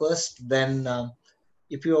focused, then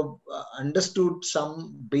if you have understood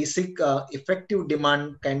some basic effective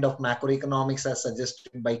demand kind of macroeconomics as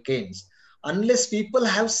suggested by Keynes, unless people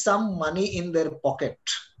have some money in their pocket,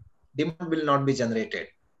 demand will not be generated.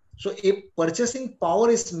 So if purchasing power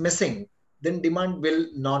is missing, then demand will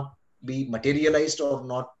not be materialized or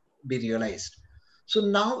not be realized. So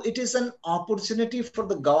now it is an opportunity for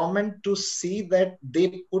the government to see that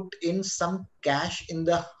they put in some cash in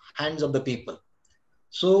the hands of the people.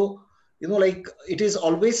 So, like it is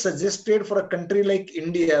always suggested for a country like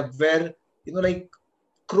India where, like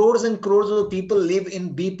crores and crores of people live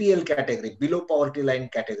in BPL category, below poverty line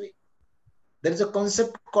category. There is a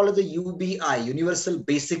concept called the UBI, Universal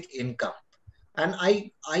Basic Income. And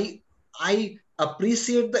I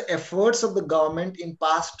appreciate the efforts of the government in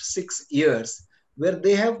past 6 years where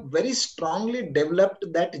they have very strongly developed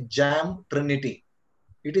that JAM trinity.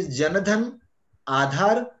 It is Janadhan,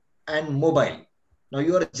 Aadhaar, and mobile. Now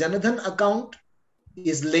your Janadhan account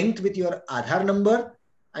is linked with your Aadhaar number,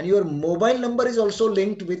 and your mobile number is also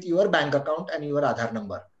linked with your bank account and your Aadhaar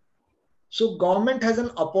number. So government has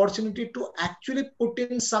an opportunity to actually put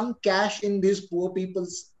in some cash in these poor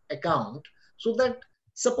people's account, so that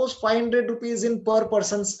suppose 500 rupees in per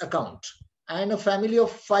person's account and a family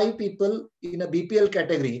of 5 people in a BPL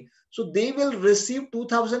category, so they will receive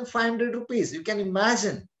 2,500 rupees. You can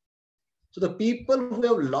imagine. So the people who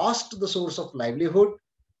have lost the source of livelihood,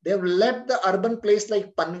 they have left the urban place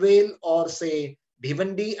like Panvel or say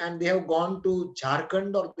Bhivandi, and they have gone to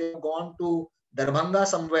Jharkhand or they have gone to Darbhanga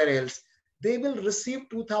somewhere else. They will receive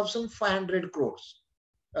 2,500 crores.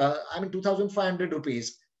 2,500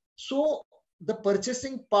 rupees. So the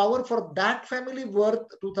purchasing power for that family worth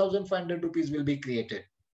 2,500 rupees will be created.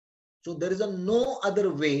 So there is no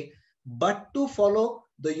other way but to follow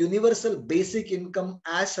the universal basic income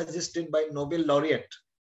as suggested by Nobel laureate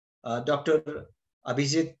Dr.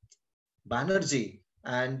 Abhijit Banerjee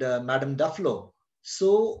and Madam Duflo.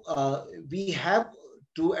 So we have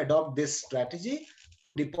to adopt this strategy,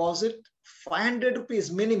 deposit 500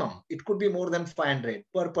 rupees minimum. It could be more than 500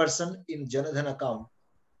 per person in Janadhan account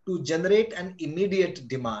to generate an immediate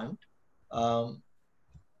demand from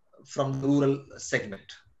the rural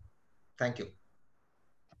segment. Thank you.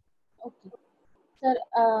 Okay. Sir,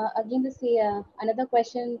 again, another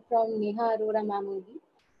question from Neha Arora ma'am.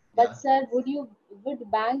 But sir,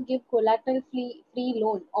 would bank give collateral free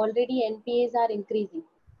loan? Already NPAs are increasing.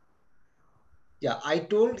 Yeah, I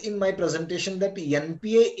told in my presentation that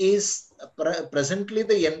NPA is presently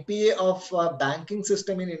the NPA of banking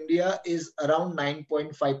system in India is around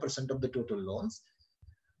 9.5% of the total loans.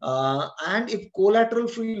 And if collateral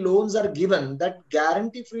free loans are given, that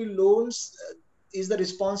guarantee free loans is the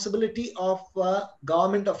responsibility of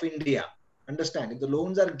government of India. Understand, if the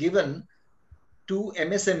loans are given to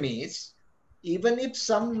MSMEs, even if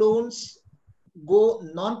some loans go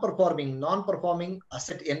non-performing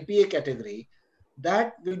asset NPA category,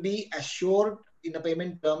 that will be assured in a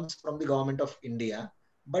payment terms from the government of India.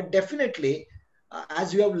 But definitely,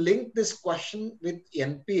 as you have linked this question with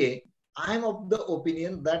NPA, I am of the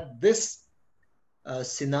opinion that this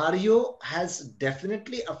scenario has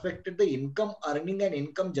definitely affected the income earning and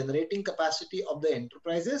income generating capacity of the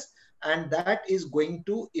enterprises, and that is going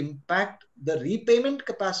to impact the repayment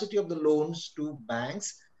capacity of the loans to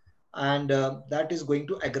banks, and that is going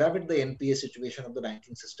to aggravate the NPA situation of the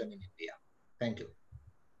banking system in India. Thank you.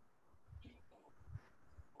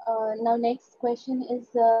 Now next question is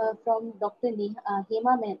from Dr.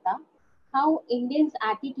 Hema Mehta. How Indians'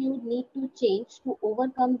 attitude need to change to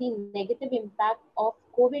overcome the negative impact of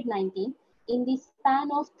COVID-19 in the span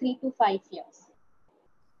of 3 to 5 years?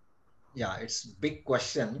 Yeah, it's a big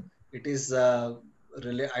question. It is I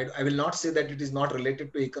will not say that it is not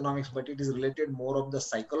related to economics, but it is related more of the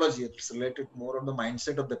psychology. It's related more of the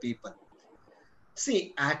mindset of the people.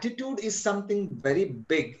 See, attitude is something very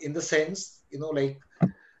big in the sense,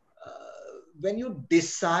 when you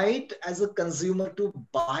decide as a consumer to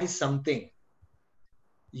buy something,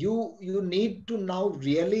 you need to now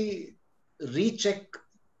really recheck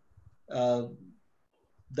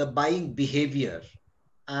the buying behavior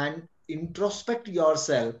and introspect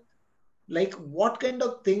yourself, like what kind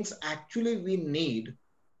of things actually we need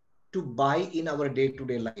to buy in our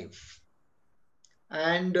day-to-day life.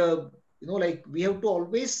 And we have to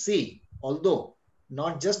always see, although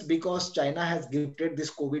not just because China has gifted this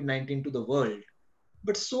COVID-19 to the world,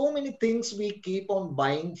 but so many things we keep on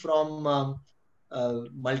buying from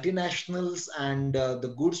multinationals and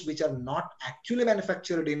the goods which are not actually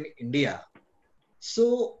manufactured in India.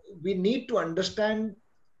 So we need to understand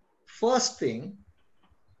first thing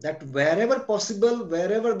that wherever possible,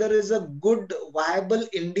 wherever there is a good, viable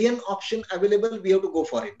Indian option available, we have to go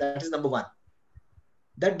for it. That is number one.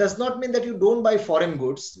 That does not mean that you don't buy foreign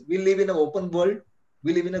goods. We live in an open world.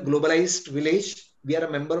 We live in a globalized village. We are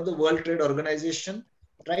a member of the World Trade Organization.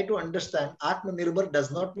 Try to understand, Atmanirbhar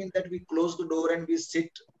does not mean that we close the door and we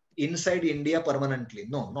sit inside India permanently.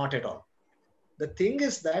 No, not at all. The thing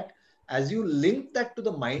is that as you link that to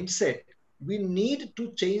the mindset, we need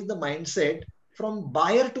to change the mindset from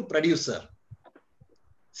buyer to producer.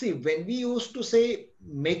 See, when we used to say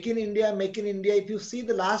make in India, if you see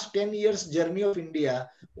the last 10 years journey of India,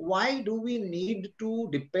 why do we need to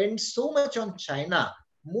depend so much on China?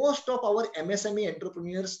 Most of our MSME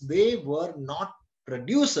entrepreneurs, they were not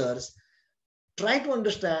producers. Try to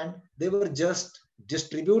understand, they were just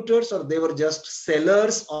distributors or they were just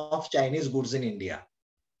sellers of Chinese goods in India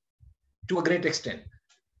to a great extent.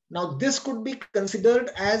 Now, this could be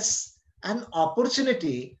considered as an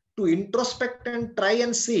opportunity to introspect and try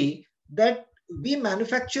and see that we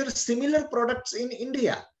manufacture similar products in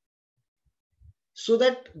India. So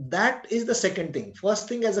that is the second thing. First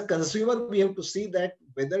thing, as a consumer, we have to see that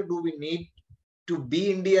whether do we need to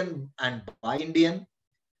be Indian and buy Indian.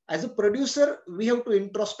 As a producer, we have to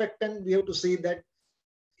introspect and we have to see that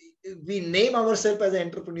we name ourselves as an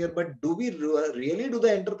entrepreneur, but do we really do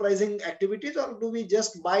the enterprising activities, or do we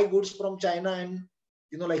just buy goods from China and,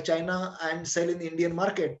 like China, and sell in the Indian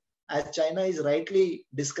market? As China is rightly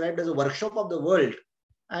described as a workshop of the world,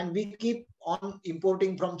 and we keep on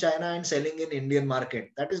importing from China and selling in Indian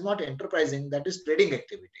market. That is not enterprising, that is trading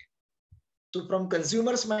activity. So from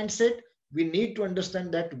consumers' mindset, we need to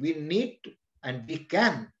understand that we need to, and we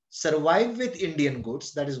can survive with Indian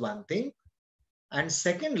goods. That is one thing. And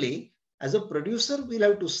secondly, as a producer, we'll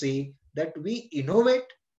have to see that we innovate,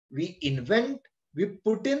 we invent, we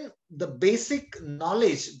put in the basic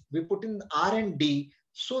knowledge, we put in R&D,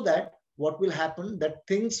 so that what will happen, that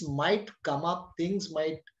things might come up, things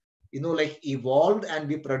might, evolve, and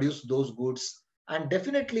we produce those goods. And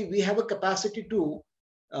definitely we have a capacity to,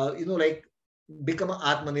 become an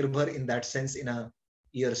Atmanirbhar in that sense in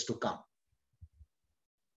years to come.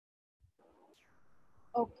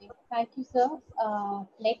 Okay, thank you, sir.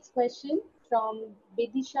 Next question from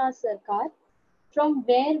Vidisha Sarkar. From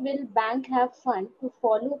where will bank have fund to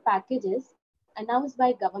follow packages announced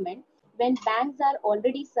by government when banks are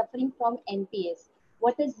already suffering from NPAs?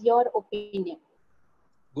 What is your opinion?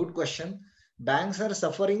 Good question. Banks are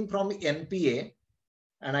suffering from NPA,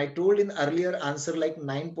 and I told in earlier answer like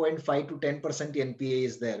 9.5 to 10% NPA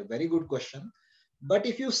is there. Very good question. But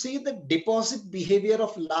if you see the deposit behavior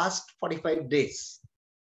of last 45 days,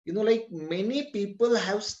 many people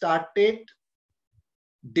have started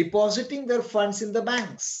depositing their funds in the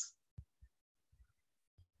banks.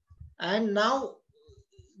 And now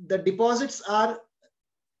the deposits are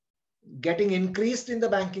getting increased in the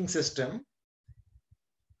banking system.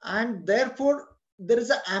 And therefore, there is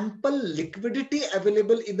an ample liquidity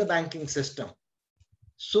available in the banking system.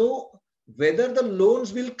 So whether the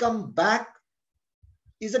loans will come back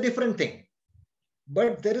is a different thing.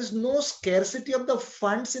 But there is no scarcity of the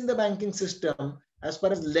funds in the banking system as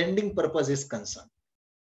far as lending purpose is concerned.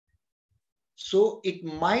 So it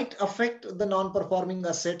might affect the non-performing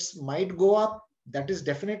assets, might go up. That is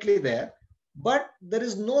definitely there. But there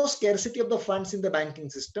is no scarcity of the funds in the banking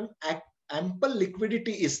system. Ample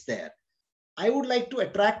liquidity is there. I would like to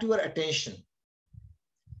attract your attention.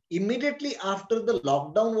 Immediately after the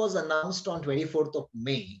lockdown was announced on 24th of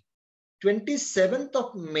May, 27th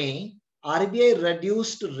of May, RBI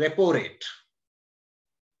reduced repo rate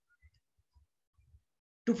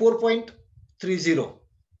to 4.30.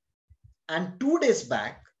 And 2 days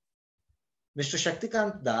back, Mr.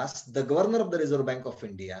 Shaktikant Das, the Governor of the Reserve Bank of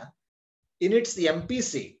India, in its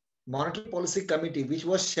MPC, Monetary Policy Committee, which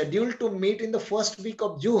was scheduled to meet in the first week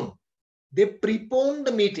of June, they preponed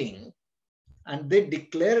the meeting and they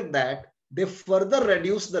declared that they further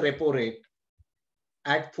reduced the repo rate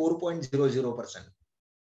at 4.00%.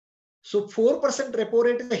 So 4% repo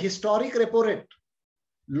rate is a historic repo rate,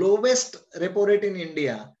 lowest repo rate in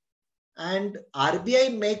India. And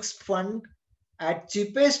RBI makes fund at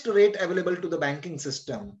cheapest rate available to the banking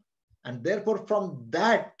system. And therefore, from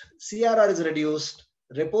that, CRR is reduced,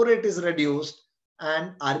 repo rate is reduced,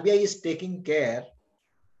 and RBI is taking care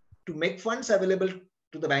to make funds available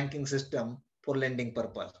to the banking system for lending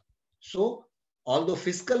purpose. So, although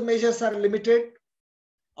fiscal measures are limited,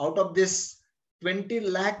 out of this 20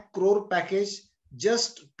 lakh crore package,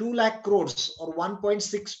 just 2 lakh crores or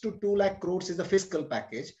 1.6 to 2 lakh crores is the fiscal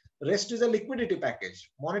package. Rest is a liquidity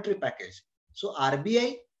package, monetary package. So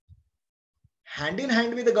RBI hand in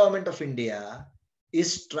hand with the government of India,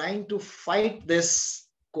 is trying to fight this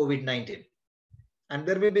COVID-19. And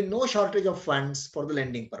there will be no shortage of funds for the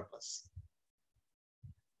lending purpose.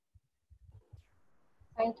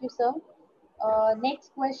 Thank you, sir.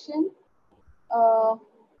 Next question.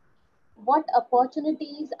 What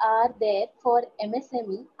opportunities are there for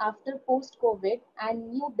MSME after post-COVID and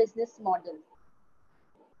new business models?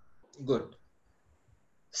 Good.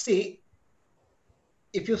 See,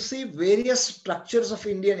 if you see various structures of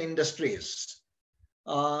Indian industries,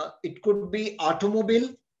 it could be automobile,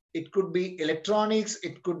 it could be electronics,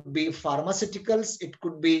 it could be pharmaceuticals, it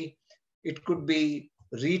could be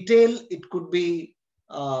retail, it could be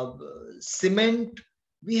cement.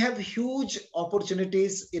 We have huge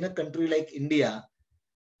opportunities in a country like India.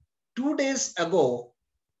 2 days ago,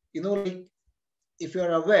 like if you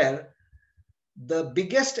are aware, the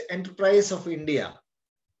biggest enterprise of India,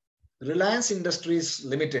 Reliance Industries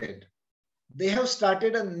Limited, they have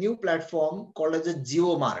started a new platform called as a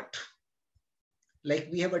JioMart. Like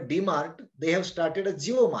we have a DMart, they have started a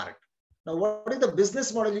JioMart. Now, what is the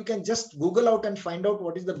business model? You can just Google out and find out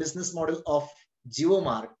what is the business model of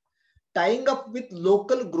JioMart, tying up with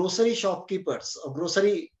local grocery shopkeepers or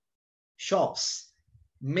grocery shops,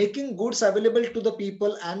 making goods available to the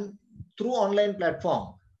people, and through online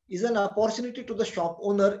platform is an opportunity to the shop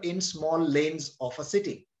owner in small lanes of a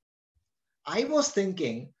city. I was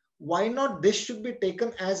thinking, why not this should be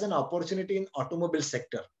taken as an opportunity in automobile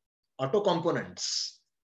sector, auto components,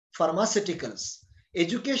 pharmaceuticals,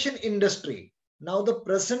 education industry. Now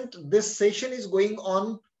this session is going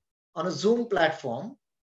on a Zoom platform.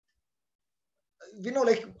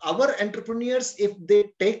 Like our entrepreneurs, if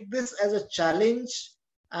they take this as a challenge,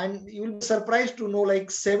 and you will be surprised to know like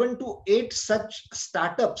 7 to 8 such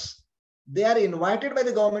startups, they are invited by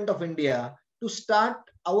the government of India to start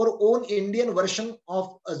our own Indian version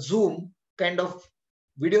of a Zoom kind of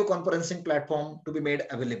video conferencing platform to be made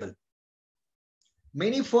available.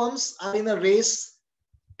 Many firms are in a race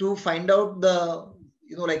to find out the,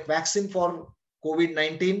 like vaccine for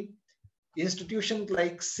COVID-19. Institutions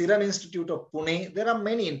like Serum Institute of Pune, there are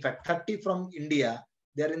many, in fact, 30 from India.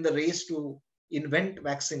 They are in the race to invent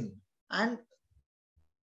vaccine. And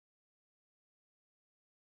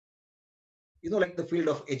like the field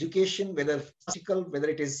of education, whether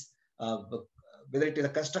it is a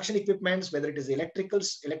construction equipments, whether it is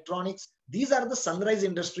electricals, electronics, these are the sunrise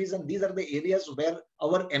industries, and these are the areas where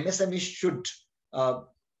our MSMEs should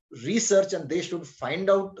research, and they should find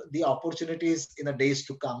out the opportunities in the days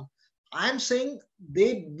to come. I'm saying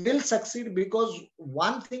they will succeed because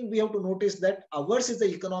one thing we have to notice that ours is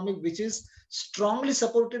the economy which is strongly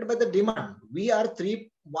supported by the demand. We are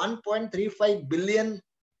 1.35 billion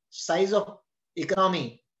size of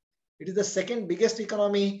economy. It is the second biggest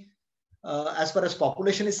economy as far as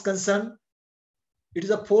population is concerned. It is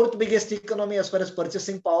the fourth biggest economy as far as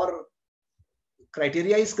purchasing power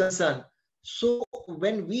criteria is concerned. So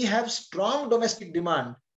when we have strong domestic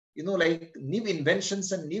demand, like new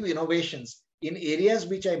inventions and new innovations in areas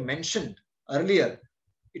which I mentioned earlier,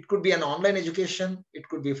 it could be an online education, it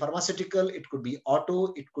could be pharmaceutical, it could be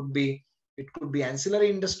auto, it could be ancillary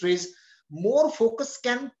industries. More focus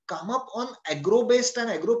can come up on agro-based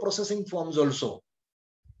and agro-processing firms also,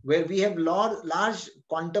 where we have large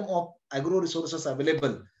quantum of agro resources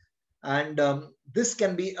available. And this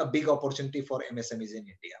can be a big opportunity for MSMEs in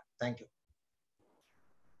India. Thank you.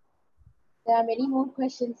 There are many more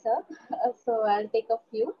questions, sir. So I'll take a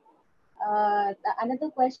few. Another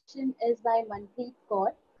question is by Manpreet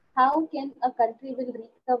Kaur. How can a country will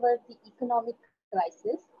recover the economic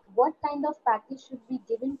crisis? What kind of package should be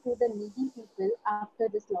given to the needy people after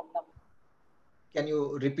this lockdown? Can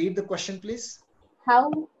you repeat the question, please?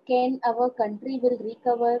 How can our country will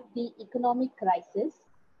recover the economic crisis?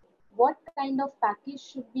 What kind of package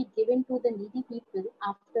should be given to the needy people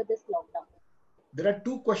after this lockdown? There are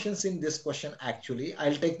two questions in this question, actually.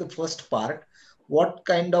 I'll take the first part. What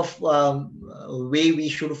kind of way we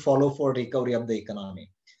should follow for recovery of the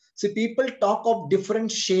economy? See, people talk of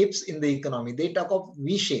different shapes in the economy. They talk of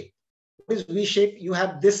V shape. What is V shape? You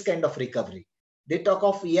have this kind of recovery. They talk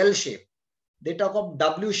of L shape. They talk of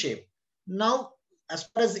W shape. Now, as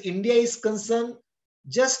far as India is concerned,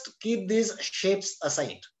 just keep these shapes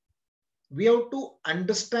aside. We have to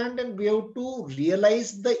understand and we have to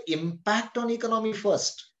realize the impact on economy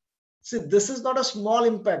first. See, this is not a small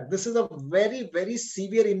impact. This is a very, very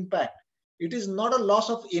severe impact. It is not a loss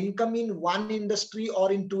of income in one industry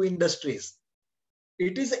or in two industries.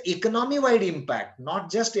 It is an economy-wide impact, not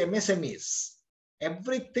just MSMEs.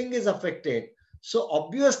 Everything is affected. So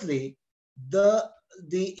obviously, the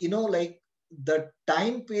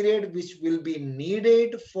time period which will be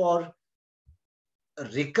needed for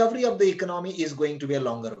recovery of the economy is going to be a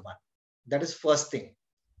longer one. That is first thing.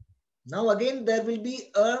 Now again, there will be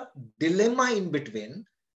a dilemma in between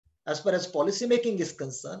as far as policy making is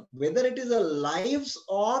concerned, whether it is a lives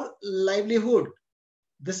or livelihood.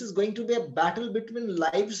 This is going to be a battle between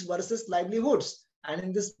lives versus livelihoods. And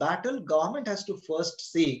in this battle, government has to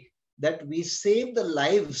first see that we save the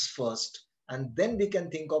lives first, and then we can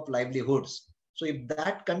think of livelihoods. So if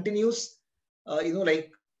that continues,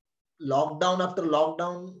 like lockdown after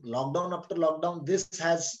lockdown, lockdown after lockdown, this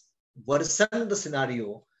has worsened the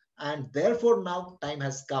scenario. And therefore now time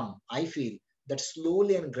has come, I feel, that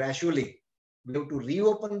slowly and gradually we have to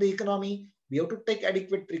reopen the economy. We have to take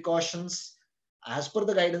adequate precautions as per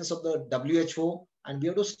the guidance of the WHO, and we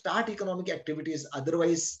have to start economic activities.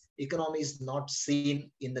 Otherwise, economy is not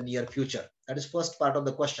seen in the near future. That is first part of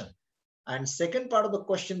the question. And second part of the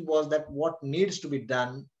question was that what needs to be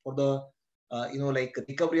done for the like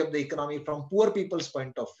recovery of the economy from poor people's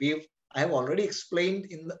point of view. I have already explained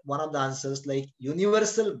in one of the answers, like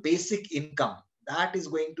universal basic income. That is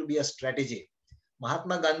going to be a strategy.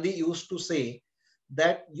 Mahatma Gandhi used to say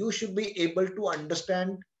that you should be able to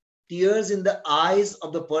understand tears in the eyes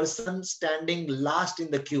of the person standing last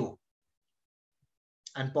in the queue.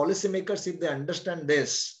 And policymakers, if they understand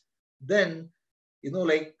this, then,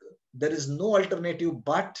 like there is no alternative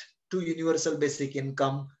but to universal basic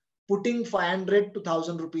income. Putting 500 to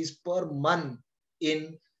 1,000 rupees per month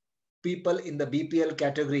in people in the BPL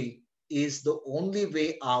category is the only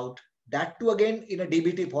way out. That too again in a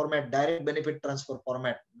DBT format, direct benefit transfer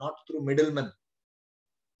format, not through middlemen.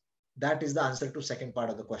 That is the answer to second part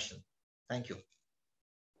of the question. Thank you.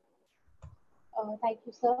 Thank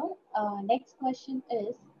you, sir. Next question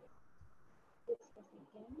is,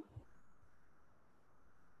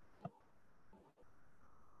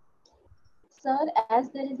 sir, as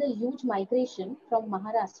there is a huge migration from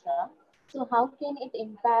Maharashtra, so how can it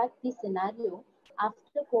impact the scenario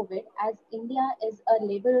after COVID, as India is a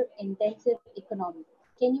labor-intensive economy?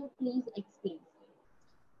 Can you please explain?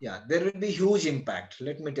 Yeah, there will be huge impact.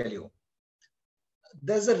 Let me tell you.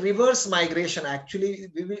 There's a reverse migration. Actually,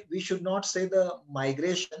 we should not say the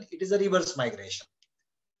migration. It is a reverse migration.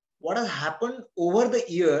 What has happened over the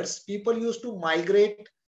years, people used to migrate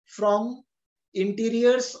from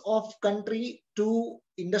interiors of country to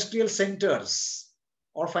industrial centers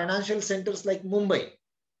or financial centers like Mumbai.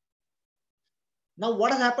 Now,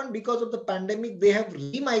 what has happened because of the pandemic, they have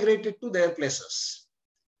remigrated to their places.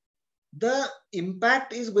 The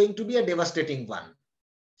impact is going to be a devastating one.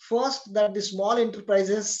 First, that the small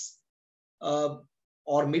enterprises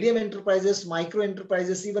or medium enterprises, micro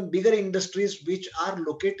enterprises, even bigger industries which are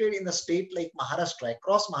located in a state like Maharashtra,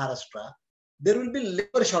 across Maharashtra, there will be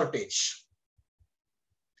labor shortage.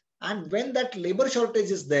 And when that labor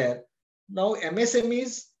shortage is there, now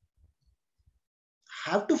MSMEs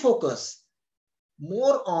have to focus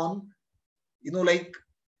more on, like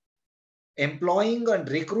employing and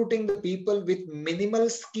recruiting the people with minimal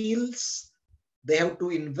skills. They have to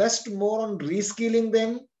invest more on reskilling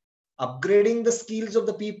them, upgrading the skills of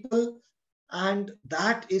the people, and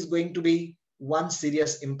that is going to be one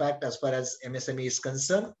serious impact as far as MSME is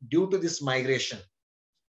concerned due to this migration.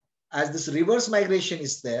 As this reverse migration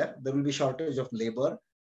is there, there will be shortage of labor.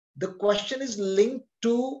 The question is linked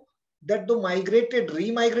to that the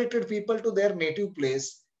remigrated people to their native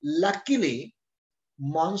place. Luckily,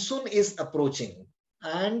 monsoon is approaching,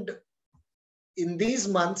 and in these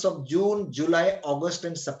months of June, July, August,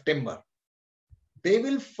 and September, they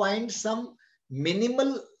will find some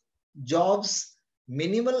minimal jobs,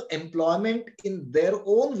 minimal employment in their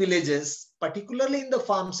own villages, particularly in the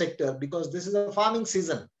farm sector, because this is a farming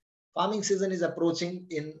season. Farming season is approaching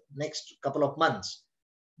in next couple of months.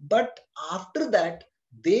 But after that,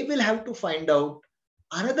 they will have to find out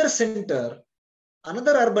another center,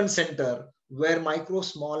 another urban center where micro,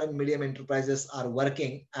 small, and medium enterprises are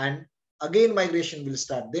working, and again migration will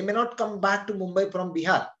start. They may not come back to Mumbai from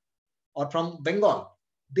Bihar or from Bengal.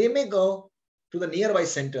 They may go to the nearby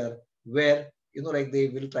center where, like they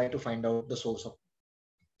will try to find out the source of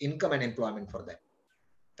income and employment for them.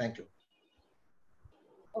 Thank you.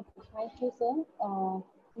 Okay, thank you, sir.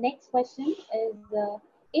 Next question is,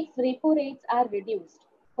 if repo rates are reduced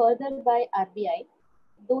further by RBI,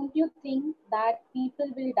 don't you think that people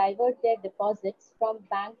will divert their deposits from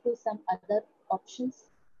bank to some other options?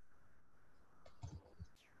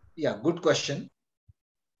 Yeah, good question.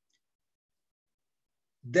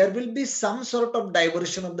 There will be some sort of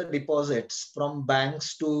diversion of the deposits from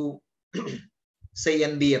banks to, say,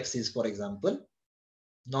 NBFCs, for example,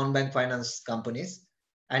 non-bank finance companies,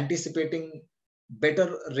 anticipating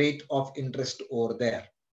better rate of interest over there.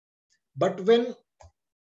 But when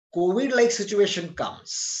COVID-like situation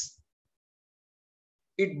comes,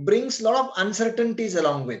 it brings a lot of uncertainties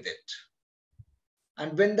along with it.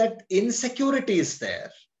 And when that insecurity is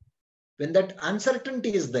there, when that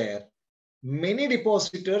uncertainty is there, many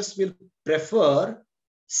depositors will prefer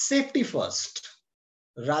safety first.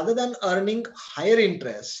 Rather than earning higher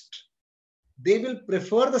interest, they will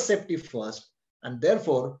prefer the safety first. And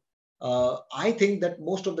therefore, I think that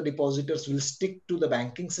most of the depositors will stick to the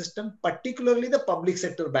banking system, particularly the public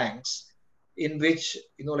sector banks, in which,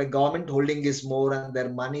 like government holding is more and their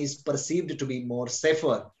money is perceived to be more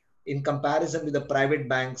safer in comparison with the private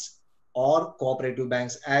banks or cooperative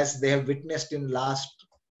banks, as they have witnessed in last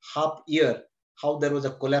half year, how there was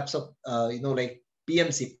a collapse of, like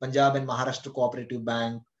PMC, Punjab and Maharashtra Cooperative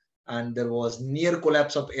Bank, and there was near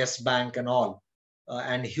collapse of Yes Bank and all.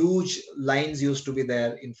 And huge lines used to be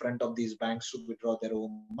there in front of these banks to withdraw their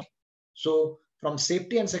own money. So from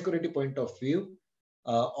safety and security point of view,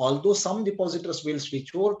 although some depositors will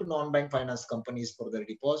switch over to non-bank finance companies for their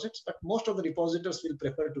deposits, but most of the depositors will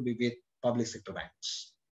prefer to be with public sector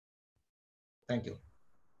banks. Thank you.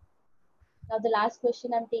 Now the last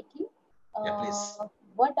question I'm taking. Yeah, please.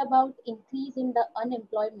 What about increase in the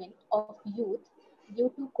unemployment of youth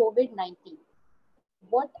due to COVID-19?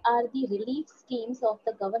 What are the relief schemes of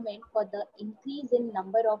the government for the increase in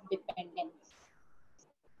number of dependents?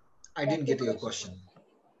 I didn't get your question.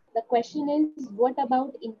 The question is, what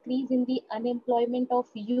about increase in the unemployment of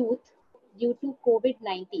youth due to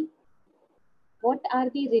COVID-19? What are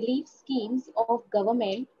the relief schemes of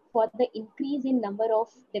government for the increase in number of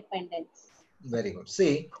dependents? Very good.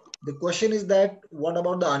 See, the question is that what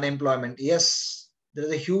about the unemployment? Yes, there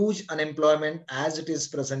is a huge unemployment as it is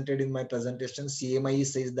presented in my presentation. CMI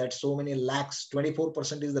says that so many lakhs,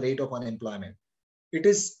 24% is the rate of unemployment. It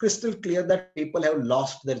is crystal clear that people have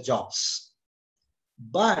lost their jobs.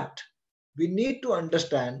 But we need to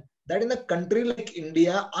understand that in a country like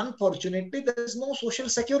India, unfortunately, there is no social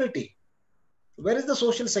security. Where is the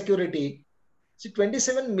social security? See,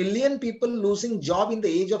 27 million people losing job in the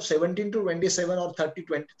age of 17 to 27 or 30,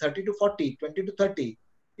 20, 30 to 40, 20 to 30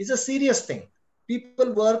 is a serious thing.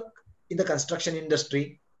 People work in the construction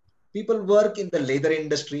industry. People work in the leather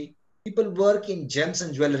industry. People work in gems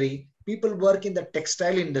and jewelry. People work in the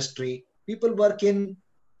textile industry. People work in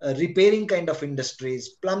repairing kind of industries,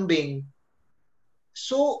 plumbing.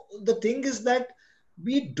 So the thing is that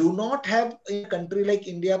we do not have in a country like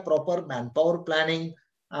India proper manpower planning,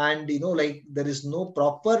 and like there is no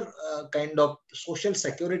proper kind of social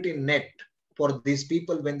security net for these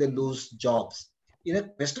people when they lose jobs. In a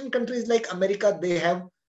Western countries like America, they have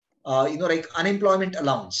like unemployment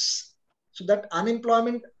allowance. So that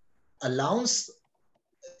unemployment allowance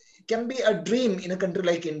can be a dream in a country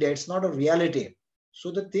like India. It's not a reality.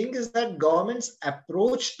 So the thing is that government's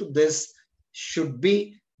approach to this should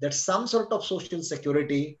be that some sort of social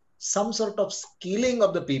security, some sort of skilling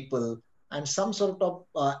of the people, and some sort of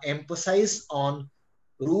emphasis on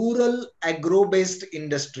rural agro-based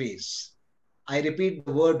industries. I repeat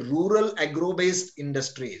the word rural agro-based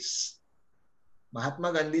industries.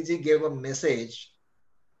 Mahatma Gandhi ji gave a message,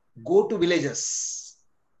 go to villages.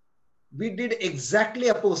 We did exactly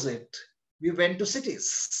opposite. We went to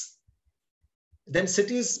cities. Then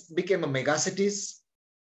cities became a mega cities.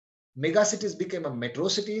 Mega cities became a metro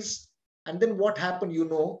cities. And then what happened,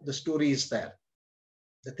 the story is there.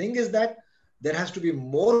 The thing is that there has to be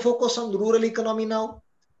more focus on rural economy now,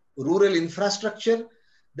 rural infrastructure.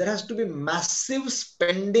 There has to be massive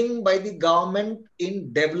spending by the government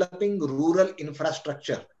in developing rural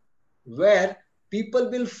infrastructure, where people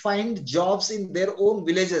will find jobs in their own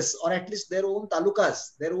villages, or at least their own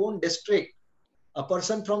talukas, their own district. A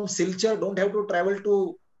person from Silchar don't have to travel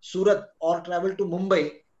to Surat or travel to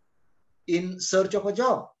Mumbai in search of a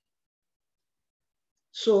job.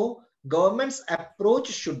 So government's approach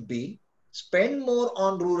should be spend more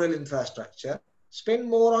on rural infrastructure, spend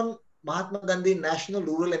more on Mahatma Gandhi National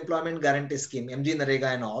Rural Employment Guarantee Scheme, MG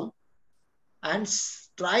Narega and all, and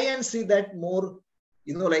try and see that more,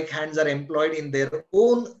 like hands are employed in their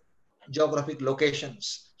own geographic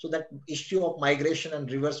locations, so that issue of migration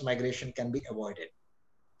and reverse migration can be avoided.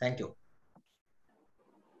 Thank you.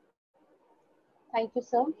 Thank you,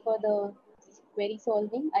 sir, for the query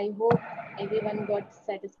solving. I hope everyone got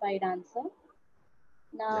satisfied answer.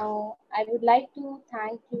 Now, I would like to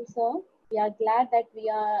thank you, sir. We are glad that we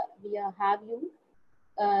have you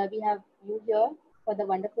here for the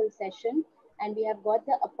wonderful session, and we have got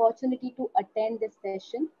the opportunity to attend this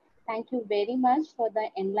session. Thank you very much for the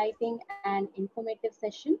enlightening and informative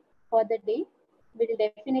session for the day. We will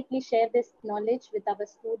definitely share this knowledge with our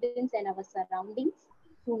students and our surroundings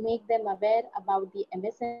to make them aware about the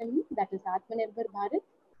MSME, that is Atmanirbhar Bharat.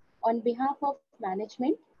 On behalf of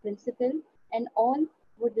management, principal, and all,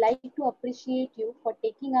 would like to appreciate you for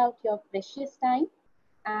taking out your precious time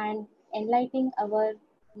and enlightening our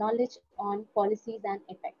knowledge on policies and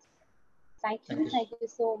effects. Thank Thank you. you. Thank you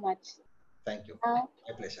so much. Thank you. Now,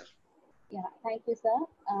 My pleasure. yeah, thank you, sir.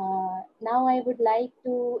 Now I would like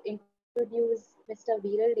to introduce Mr.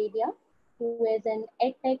 Viral Dedia, who is an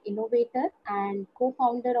EdTech innovator and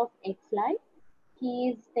co-founder of EdFly. He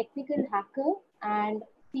is technical hacker and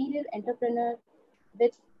serial entrepreneur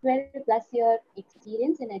with 12 plus year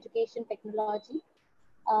experience in education technology.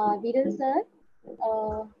 Viral sir,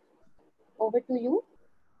 uh, over to you.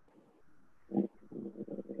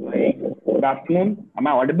 Hi, good afternoon. Am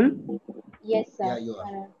I audible? Yes, sir. Yeah, you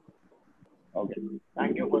are. Okay.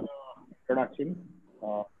 Thank you for the introduction.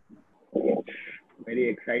 It's very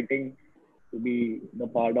exciting to be the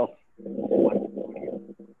part of one.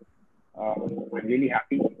 I'm really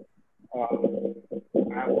happy. I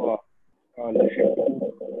have listened to,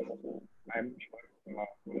 I'm sure all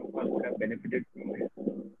of us would have benefited from it.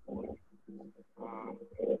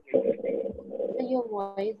 So your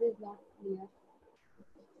voice is not clear.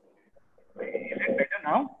 Is it better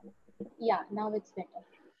now? Yeah, now it's better.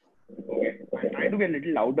 Okay, I'll try to be a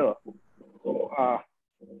little louder. So,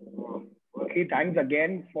 okay, thanks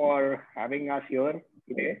again for having us here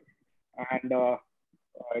today. And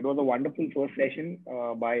it was a wonderful first session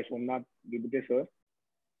by Somnath Vibhute sir.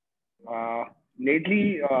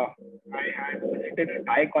 Lately, I had visited a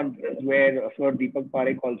Thai conference where Sir Deepak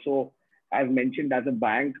Parekh also has mentioned as a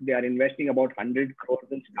bank, they are investing about 100 crores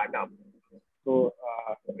in startups. So,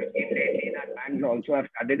 lately that banks also have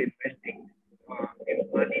started investing in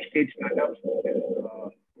early stage startups.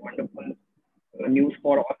 Wonderful news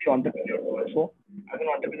for all the entrepreneurs also. As an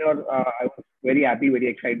entrepreneur, I was very happy, very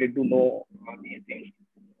excited to know these things.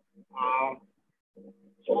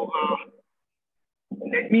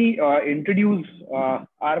 Let me introduce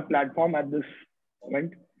our platform at this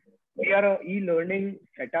moment. We are an e-learning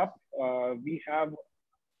setup. We have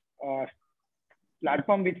a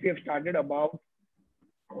platform which we have started about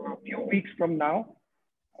a few weeks from now.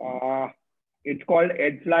 It's called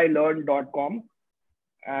edflylearn.com.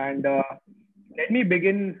 And let me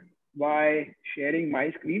begin by sharing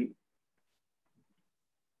my screen.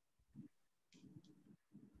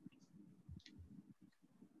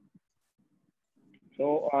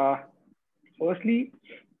 So firstly,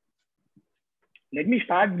 let me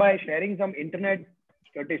start by sharing some internet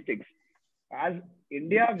statistics. As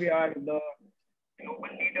India, we are the global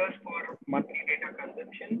leaders for monthly data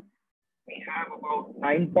consumption. We have about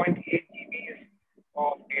 9.8 GBs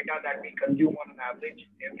of data that we consume on an average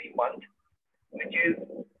every month, which is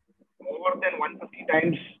more than 150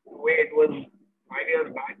 times the way it was 5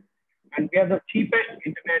 years back. And we are the cheapest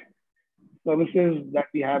internet services that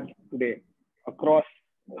we have today across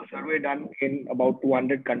the survey done in about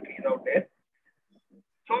 200 countries out there.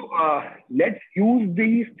 So let's use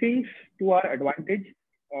these things to our advantage.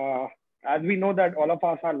 As we know that all of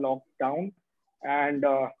us are locked down, and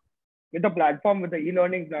with the platform, with the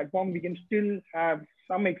e-learning platform, we can still have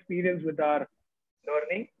some experience with our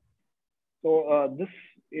learning. So this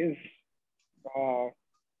is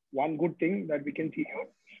one good thing that we can see here.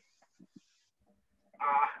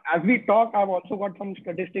 As we talk, I've also got some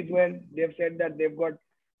statistics where they've said that they've got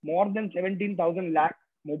more than 17,000 lakh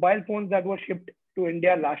mobile phones that were shipped to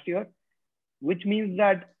India last year, which means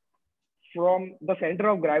that from the center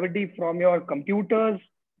of gravity from your computers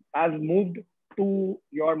has moved to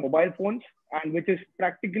your mobile phones, and which is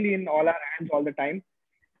practically in all our hands all the time.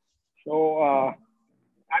 So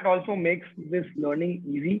that also makes this learning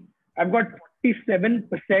easy. I've got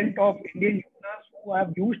 47% of Indian users who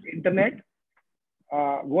have used internet,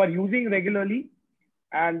 who are using regularly,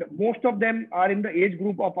 and most of them are in the age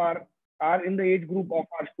group of our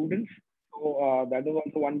students. So that is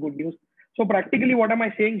also one good news. So practically, what am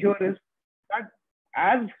I saying here is that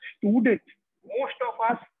as students, most of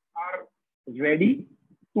us are ready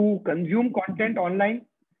to consume content online.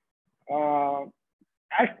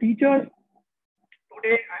 As teachers,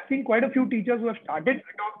 today, I've seen quite a few teachers who have started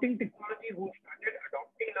adopting technology, who started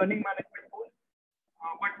adopting learning management tools,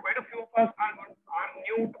 but quite a few of us are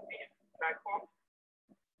new to these platforms.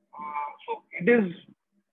 So it is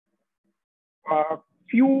a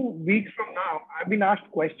few weeks from now, I've been asked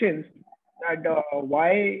questions that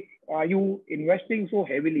why are you investing so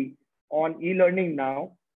heavily on e-learning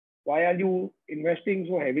now? Why are you investing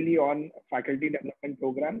so heavily on faculty development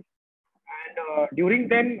programs? And during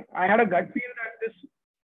then, I had a gut feel that this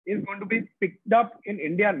is going to be picked up in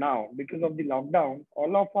India now because of the lockdown.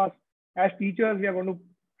 All of us as teachers, we are going to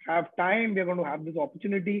have time, we are going to have this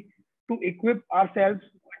opportunity to equip ourselves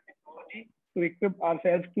with technology to equip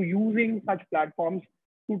ourselves to using such platforms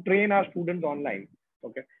to train our students online.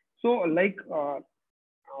 Okay. So like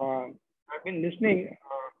I've been listening,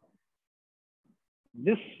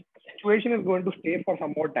 this situation is going to stay for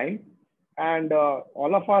some more time. And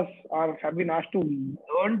all of us have been asked to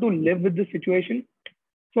learn to live with this situation.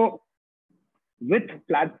 So with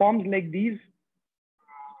platforms like these,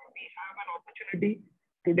 we have an opportunity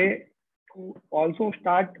today to also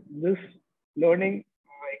start this learning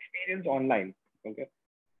experience online. Okay.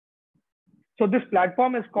 So this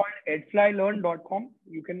platform is called edflylearn.com.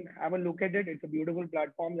 You can have a look at it. It's a beautiful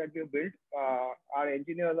platform that we have built. Our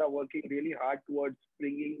engineers are working really hard towards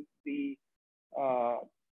bringing the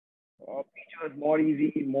features more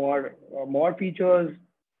easy, more features,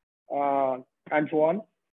 and so on.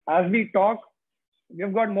 As we talk,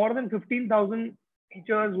 we've got more than 15,000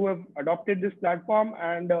 teachers who have adopted this platform,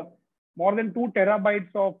 and more than 2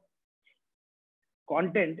 terabytes of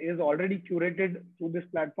content is already curated through this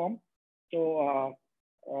platform. So,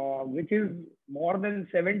 which is more than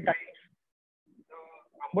 7 times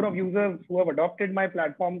the number of users who have adopted my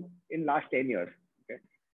platform in last 10 years. Okay.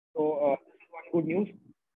 So this is one good news.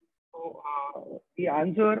 So the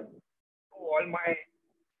answer to all my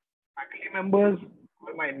faculty members,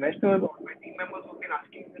 all my investors, all my team members who've been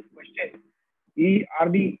asking this question, these are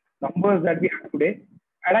the numbers that we have today.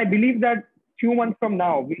 And I believe that few months from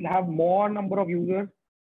now, we'll have more number of users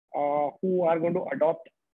who are going to adopt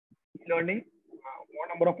e-learning, more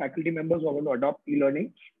number of faculty members who are going to adopt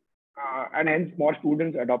e-learning, and hence more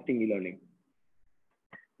students adopting e-learning.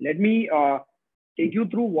 Let me take you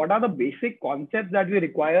through what are the basic concepts that we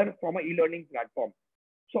require from an e-learning platform.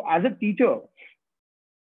 So as a teacher,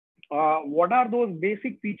 what are those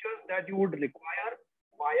basic features that you would require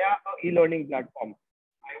via an e-learning platform?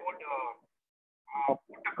 I would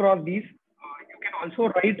put across these. You can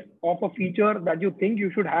also write off a feature that you think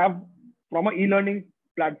you should have from an e-learning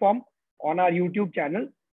platform on our YouTube channel.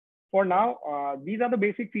 For now, these are the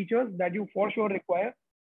basic features that you for sure require.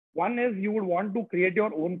 One is you would want to create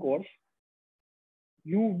your own course.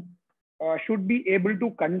 You should be able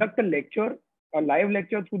to conduct a lecture, a live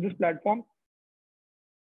lecture through this platform.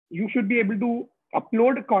 You should be able to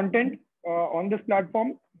upload content on this platform,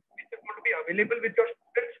 which is going to be available with your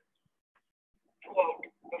students throughout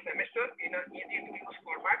the semester in an easy to use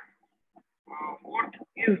format. Fourth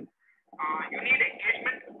is you need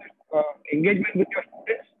engagement with your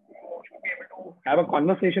students. You should be able to have a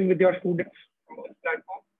conversation with your students on this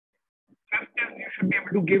platform. Fifth is you should be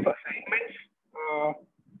able to give assignments,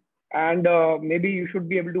 and maybe you should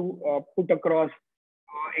be able to put across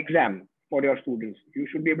exam for your students. You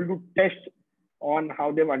should be able to test on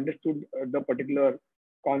how they've understood the particular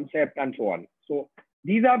concept and so on. So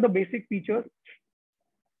these are the basic features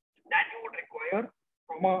that you would require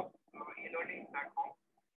from a e-learning platform.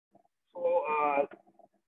 So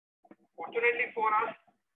fortunately for us,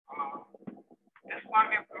 this far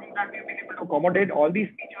we have come that we've been able to accommodate all these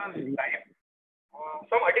features live.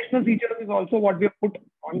 Some additional features is also what we have put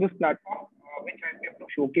on this platform, which I will be able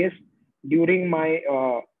to showcase during my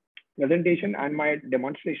presentation and my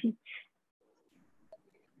demonstration.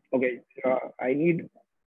 Okay, I need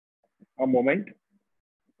a moment.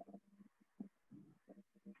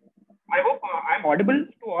 I hope I'm audible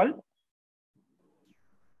to all.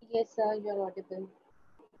 Yes, sir, you're audible.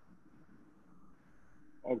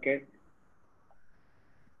 Okay.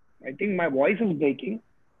 I think my voice is breaking.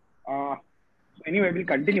 So anyway, we'll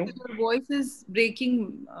continue. Your voice is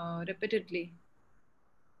breaking repeatedly.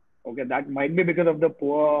 Okay, that might be because of the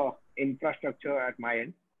poor infrastructure at my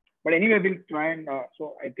end. But anyway, we'll try and,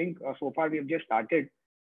 so I think so far we have just started.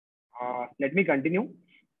 Let me continue.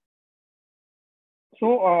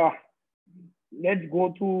 So let's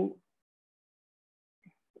go through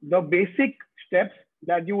the basic steps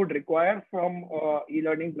that you would require from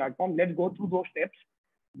e-learning platform. Let's go through those steps.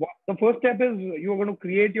 The first step is you're going to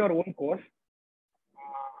create your own course.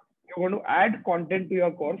 You're going to add content to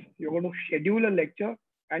your course. You're going to schedule a lecture,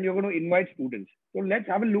 and you're going to invite students. So let's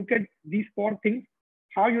have a look at these 4 things,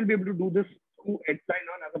 how you'll be able to do this through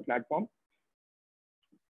EdFlyLearn as a platform.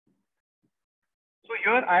 So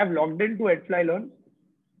here I have logged into EdFlyLearn.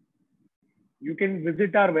 You can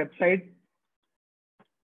visit our website,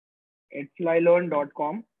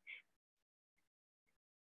 edflylearn.com.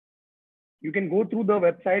 You can go through the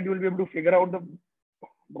website. You will be able to figure out the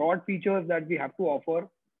broad features that we have to offer.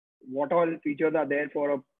 What all features are there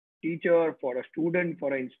for a teacher, for a student,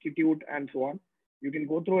 for an institute, and so on. You can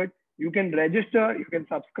go through it. You can register. You can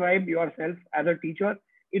subscribe yourself as a teacher.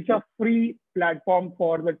 It's a free platform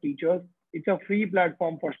for the teachers. It's a free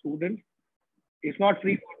platform for students. It's not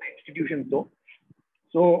free for the institutions though.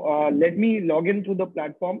 So let me log in to the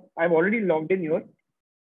platform. I've already logged in here.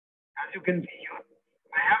 As you can see here,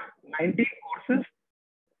 I have 19 courses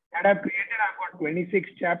that I've created. I've got 26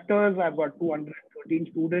 chapters. I've got 213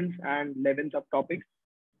 students and 11 subtopics.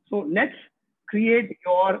 So let's create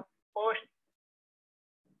your first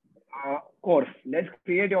course. Let's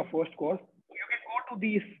create your first course. You can go to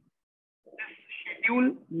this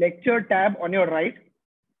schedule lecture tab on your right.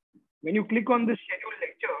 When you click on this schedule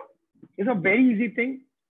lecture, it's a very easy thing.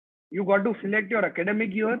 You got to select your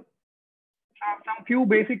academic year. Some few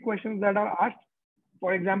basic questions that are asked.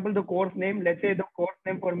 For example, the course name. Let's say the course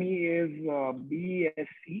name for me is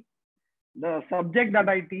BSc. The subject that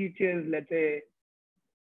I teach is, let's say,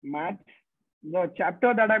 maths. The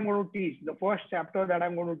chapter that I'm going to teach, the first chapter that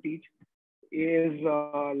I'm going to teach is,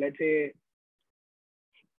 let's say,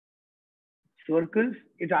 circles.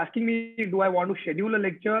 It's asking me, do I want to schedule a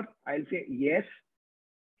lecture? I'll say yes.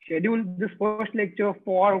 Schedule this first lecture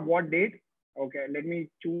for what date? Okay, let me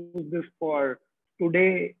choose this for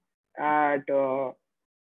today at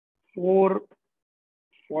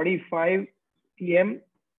 4:45 p.m.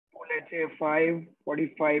 or let's say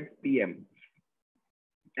 5:45 p.m.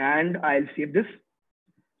 And I'll save this.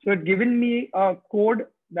 So it's given me a code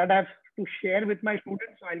that I have to share with my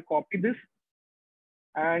students. So I'll copy this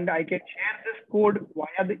and I can share this code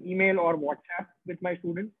via the email or WhatsApp with my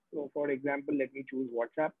students. So for example, let me choose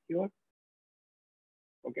WhatsApp here.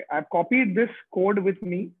 Okay, I've copied this code with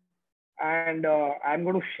me and I'm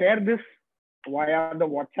going to share this via the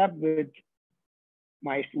WhatsApp with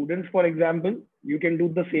my students, for example. You can do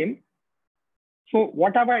the same. So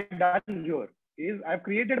what have I done here is I've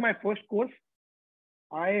created my first course.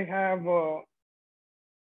 I have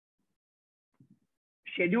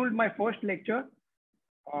scheduled my first lecture.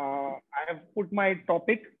 I have put my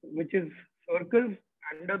topic, which is circles,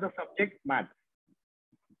 under the subject math.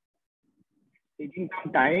 Taking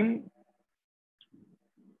some time.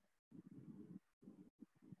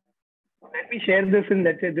 Let me share this in,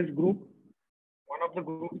 let's say, this group, one of the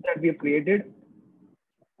groups that we have created.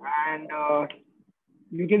 And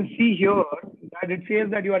you can see here that it says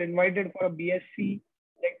that you are invited for a BSc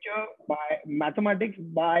lecture by mathematics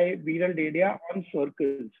by Viral Dedia on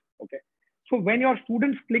circles. Okay. So when your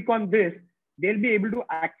students click on this, they'll be able to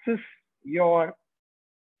access your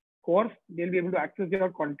course. They'll be able to access your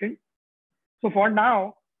content. So for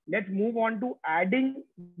now, let's move on to adding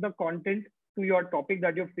the content to your topic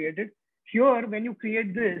that you've created. Here, when you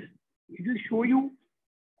create this, it will show you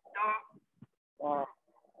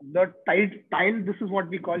the tile. This is what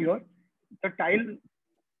we call here. The tile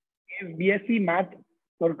is BSc Math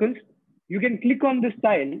Circles. You can click on this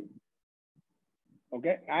tile.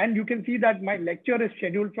 Okay, and you can see that my lecture is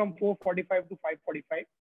scheduled from 4:45 to 5:45.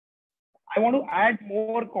 I want to add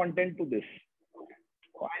more content to this.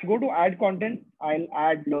 So I'll go to add content. I'll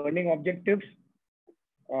add learning objectives.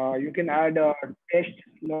 You can add a test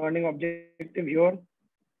learning objective here.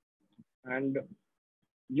 And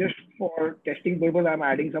just for testing purpose, I'm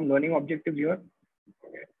adding some learning objectives here.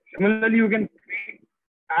 Okay. Similarly, you can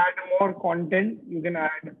add more content. You can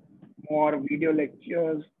add more video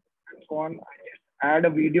lectures and so on. I just add a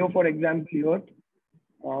video, for example, here.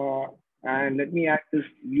 And let me add this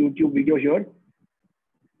YouTube video here.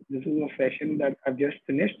 This is a session that I've just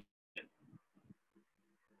finished.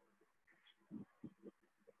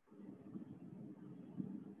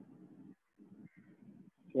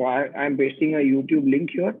 So I'm pasting a YouTube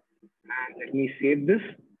link here, and let me save this.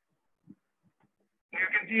 So you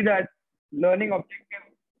can see that learning objective,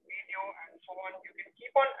 video, and so on. You can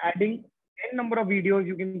keep on adding n number of videos.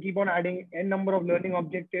 You can keep on adding n number of learning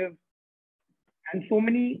objectives, and so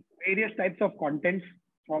many various types of contents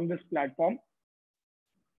from this platform.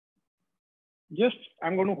 Just,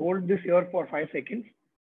 I'm going to hold this here for 5 seconds.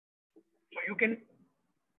 So you can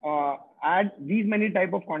add these many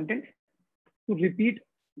type of content. To repeat,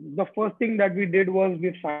 the first thing that we did was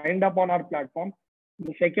we've signed up on our platform.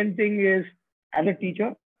 The second thing is as a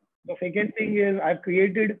teacher. The second thing is I've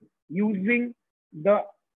created using the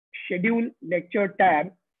schedule lecture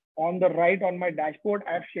tab on the right on my dashboard.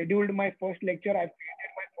 I've scheduled my first lecture. I've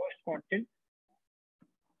created my first content,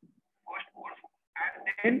 first course, and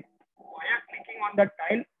then via clicking on that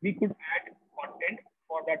tile, we could add content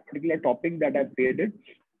for that particular topic that I've created.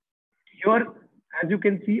 Here, as you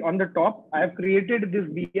can see on the top, I have created this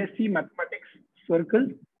BSc Mathematics circle,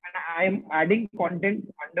 and I am adding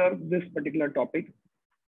content under this particular topic.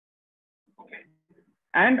 Okay.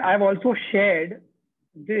 And I've also shared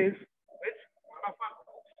this with one of our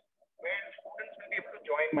groups where students will be able to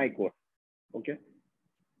join my course. Okay.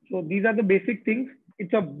 So these are the basic things.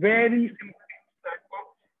 It's a very simple platform.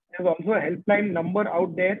 There's also a helpline number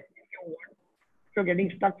out there if you want If you're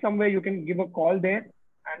getting stuck somewhere, you can give a call there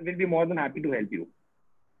and we'll be more than happy to help you.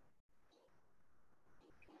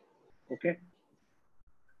 Okay.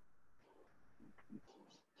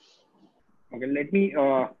 Okay, let me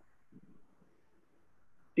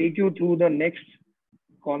take you through the next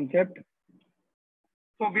concept.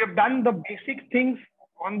 So we have done the basic things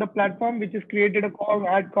on the platform, which is created a call,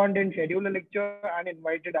 add content, schedule a lecture, and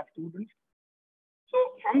invited our students. So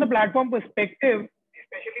from the platform perspective,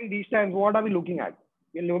 especially in these times, what are we looking at?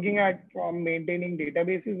 We're looking at from maintaining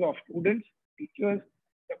databases of students, teachers,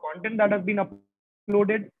 the content that has been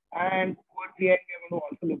uploaded, and towards the end, we're going to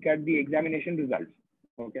also look at the examination results.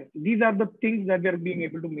 Okay, so these are the things that we're being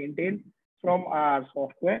able to maintain from our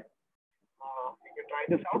software. You can try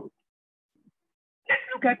this out. Let's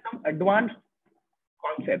look at some advanced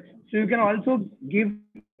concepts. So you can also give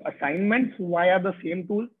assignments via the same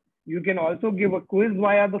tool. You can also give a quiz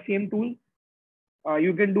via the same tool.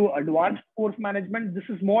 You can do advanced course management. This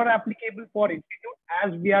is more applicable for institute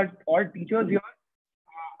as we are all teachers here.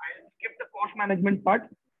 I'll skip the course management part.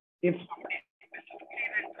 If somebody specifically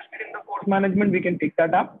is interested in the course management, we can pick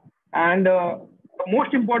that up. And the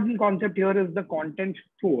most important concept here is the content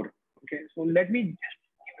store. Okay, so let me just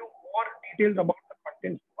give you more details about the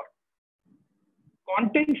content store.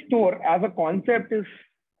 Content store as a concept is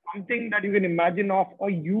something that you can imagine of a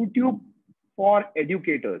YouTube for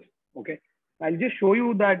educators. Okay, I'll just show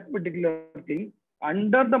you that particular thing.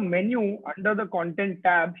 Under the menu, under the content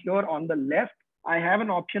tab here on the left, I have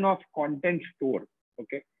an option of content store.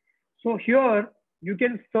 Okay, so here you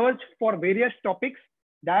can search for various topics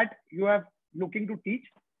that you are looking to teach.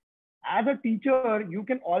 As a teacher, you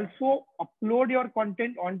can also upload your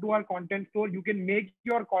content onto our content store. You can make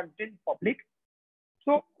your content public.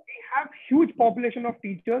 So we have huge population of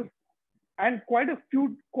teachers, and quite a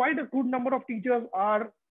good number of teachers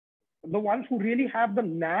are the ones who really have the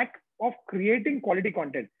knack of creating quality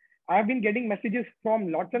content. I have been getting messages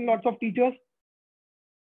from lots and lots of teachers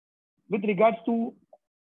with regards to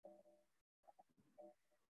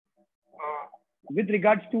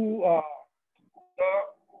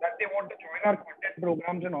that they want to join our content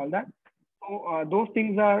programs and all that. So those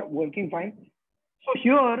things are working fine. So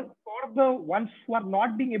here, for the ones who are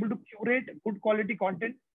not being able to curate good quality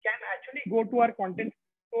content, can actually go to our content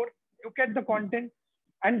store, look at the content,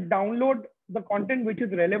 and download the content which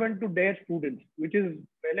is relevant to their students, which is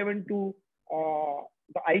relevant to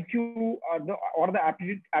the IQ or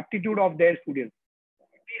the aptitude of their students.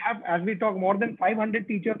 We have, as we talk, more than 500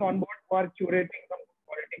 teachers on board who are curating some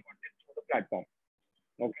quality content for the platform.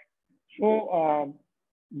 Okay, so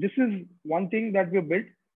this is one thing that we built.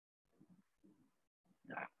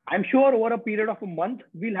 I'm sure over a period of a month,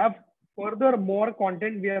 we'll have further more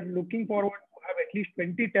content. We are looking forward to have at least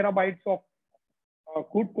 20 terabytes of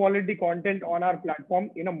good quality content on our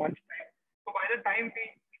platform in a month's time. So by the time we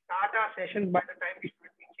start our sessions, by the time we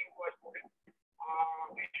start teaching to our students,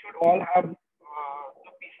 we should all have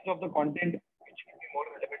the pieces of the content which will be more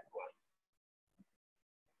relevant to us.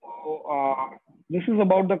 So this is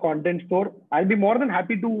about the content store. I'll be more than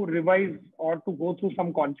happy to revise or to go through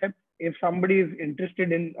some concepts if somebody is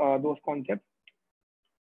interested in those concepts.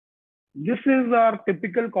 This is our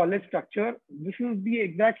typical college structure. This is the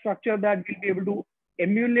exact structure that we'll be able to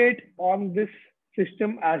emulate on this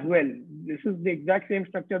system as well. This is the exact same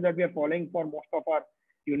structure that we are following for most of our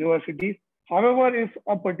universities. However, if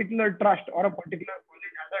a particular trust or a particular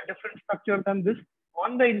college has a different structure than this,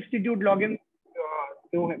 on the institute login,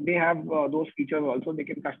 they have those features also. They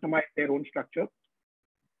can customize their own structure.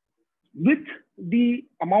 With the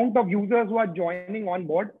amount of users who are joining on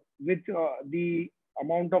board, with the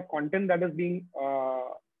amount of content that is being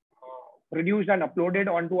produced and uploaded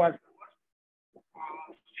onto our servers,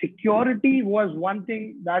 security was one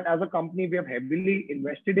thing that as a company we have heavily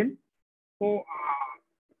invested in. So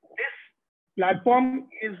this platform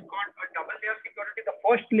is got a double layer security. The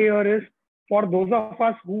first layer is for those of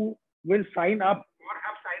us who will sign up or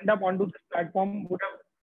have signed up onto this platform would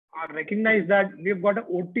have recognized that we've got an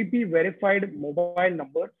OTP verified mobile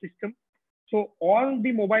number system. So all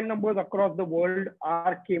the mobile numbers across the world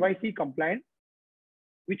are KYC compliant,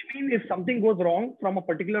 which means if something goes wrong from a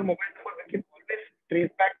particular mobile number, we can always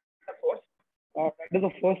trace back the source. That is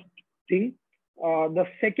the first thing. The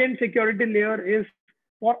second security layer is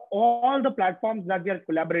for all the platforms that we are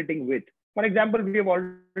collaborating with. For example, we have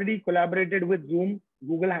already collaborated with Zoom,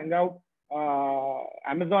 Google Hangout,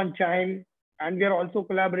 Amazon Chime, and we are also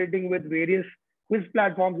collaborating with various quiz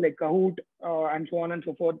platforms like Kahoot and so on and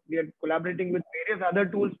so forth. We are collaborating with various other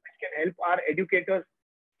tools which can help our educators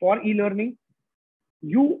for e-learning.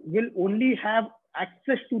 You will only have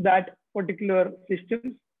access to that particular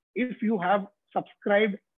system if you have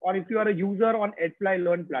subscribed or if you are a user on Edfly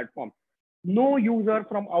Learn platform, no user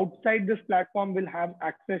from outside this platform will have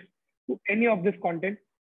access to any of this content.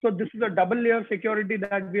 So this is a double layer security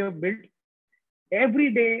that we have built.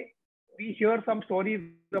 Every day we hear some stories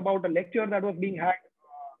about a lecture that was being hacked,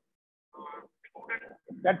 student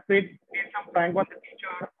that played some prank on the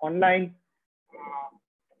teacher online,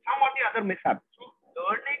 some of the other mishaps. So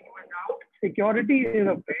learning without security is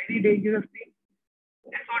a very dangerous thing.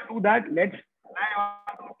 Let's not do that. Let's rely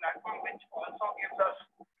on a platform which also gives us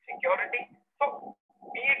security. So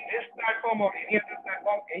be it this platform or any other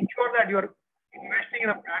platform, ensure that you're investing in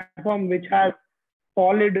a platform which has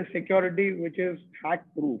solid security, which is hack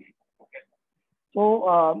proof. Okay.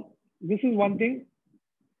 So this is one thing.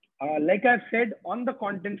 Like I've said, on the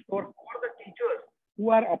content store for the teachers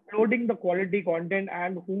who are uploading the quality content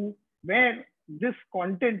and where this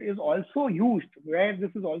content is also used, where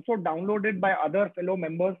this is also downloaded by other fellow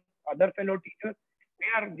members, other fellow teachers, we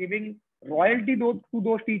are giving royalty to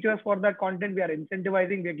those teachers for that content. We are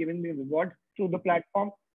incentivizing, we are giving the rewards to the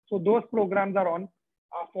platform. So those programs are on.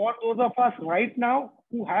 For those of us right now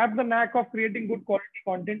who have the knack of creating good quality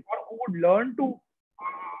content, or who would learn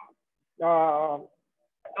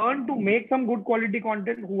to make some good quality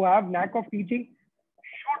content, who have knack of teaching,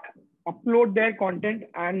 should upload their content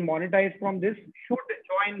and monetize from this, should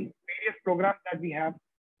join various programs that we have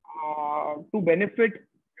to benefit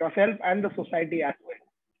yourself and the society as well.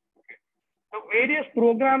 Okay. The various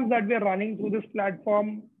programs that we are running through this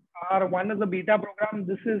platform are, one is a beta program.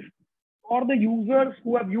 This is for the users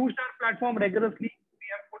who have used our platform rigorously. We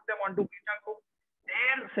have put them onto beta group.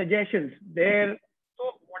 Their suggestions, so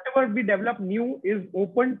whatever we develop new is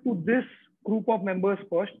open to this group of members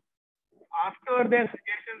first. After their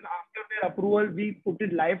suggestions, after their approval, we put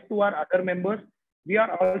it live to our other members. We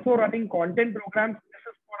are also running content programs. This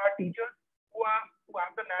is for our teachers who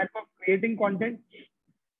have the knack of creating content.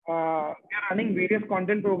 We are running various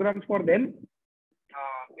content programs for them.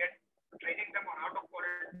 Training them on how to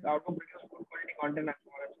produce good quality content.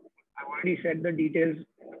 I've already said the details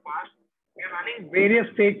in the past. We are running various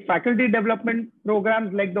faculty development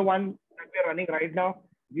programs like the one that we are running right now.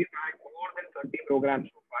 We've had more than 30 programs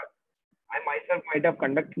so far. I myself might have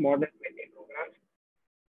conducted more than 20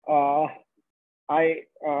 programs.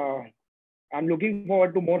 I'm looking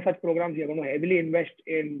forward to more such programs. We are going to heavily invest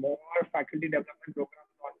in more faculty development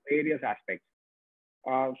programs on various aspects.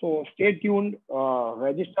 So stay tuned,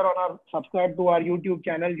 register on subscribe to our YouTube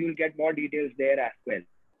channel. You'll get more details there as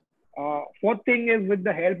well. Fourth thing is, with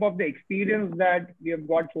the help of the experience that we have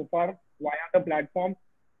got so far via the platform,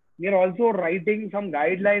 we are also writing some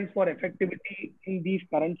guidelines for effectivity in these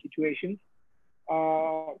current situations.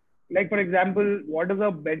 Like for example, what is a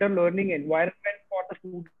better learning environment for the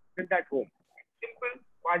student at home? Simple,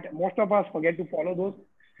 but most of us forget to follow those.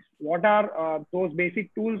 What are those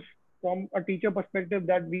basic tools from a teacher perspective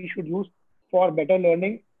that we should use for better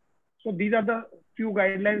learning? So these are the few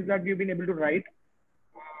guidelines that we've been able to write.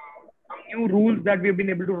 Some new rules that we've been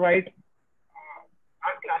able to write.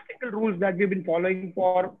 Our classical rules that we've been following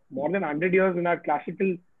for more than 100 years in our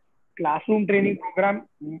classical classroom training program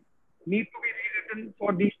need to be rewritten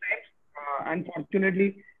for these times.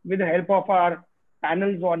 Unfortunately, with the help of our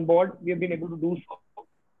panels on board, we have been able to do so.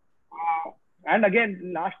 And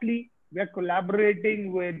again, lastly, we are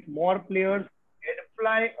collaborating with more players.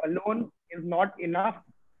 Edfly alone is not enough.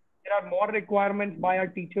 There are more requirements by our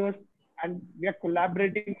teachers, and we are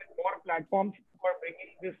collaborating with more platforms for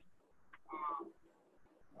bringing this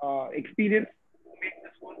experience to make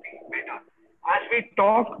this whole thing better. As we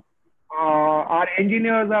talk, our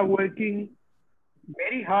engineers are working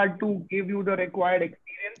very hard to give you the required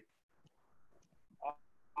experience.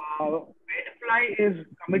 Edfly is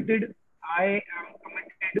committed. I am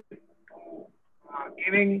committed to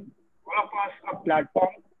giving all of us a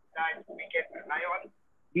platform that we can rely on.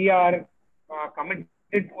 We are committed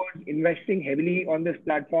towards investing heavily on this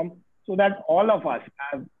platform so that all of us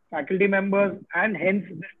as faculty members and hence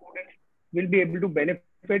the students will be able to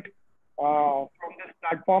benefit from this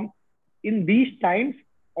platform in these times,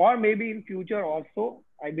 or maybe in future also.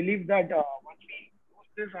 I believe that once we use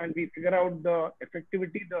this and we figure out the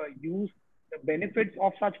effectivity, the use, the benefits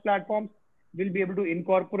of such platforms, we'll be able to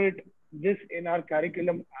incorporate this in our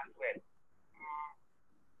curriculum as well.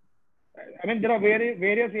 I mean, there are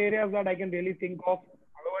various areas that I can really think of.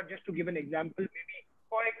 However, just to give an example, maybe,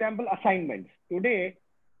 for example, assignments. Today,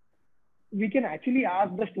 we can actually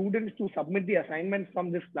ask the students to submit the assignments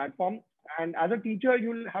from this platform. And as a teacher,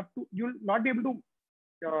 you'll not be able to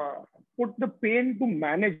put the pain to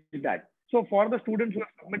manage that. So for the students who have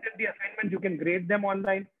submitted the assignments, you can grade them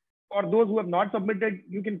online. For those who have not submitted,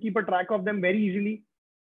 you can keep a track of them very easily,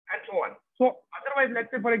 and so on. So otherwise, let's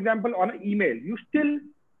say, for example, on an email, you still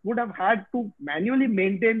would have had to manually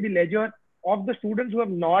maintain the ledger of the students who have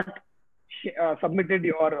not submitted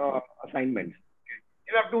your assignments.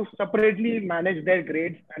 You have to separately manage their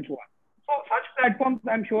grades and so on. So such platforms,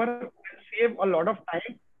 I'm sure, will save a lot of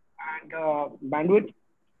time and bandwidth.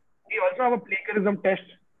 We also have a plagiarism test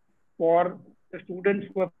for the students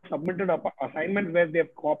who have submitted assignments where they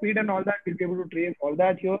have copied and all that. We'll be able to trace all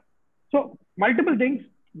that here. So multiple things.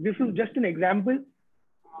 This is just an example.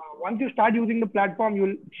 Once you start using the platform,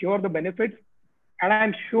 you'll sure the benefits. And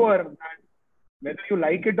I'm sure that whether you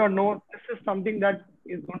like it or not, this is something that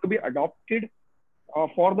is going to be adopted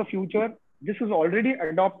for the future. This is already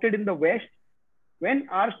adopted in the West. When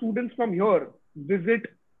our students from here visit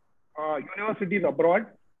universities abroad,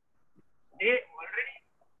 they already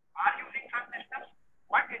are using such systems,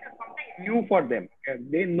 but it is something new for them. Okay?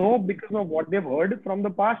 They know because of what they've heard from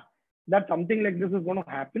the past that something like this is going to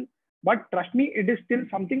happen. But trust me, it is still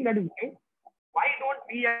something that is new. Why don't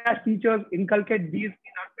we as teachers inculcate these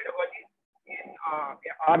in our pedagogy,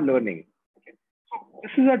 in our learning? Okay. So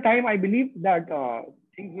this is a time I believe that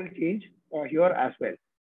things will change here as well.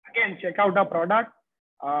 Again, check out our product.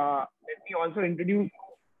 Let me also introduce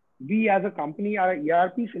we as a company are an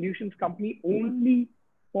ERP solutions company only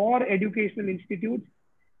for educational institutes.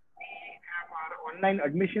 We have our online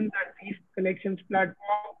admissions and fees collections platform.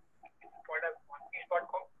 It's called as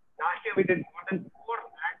onefees.com. Last year we did more than 4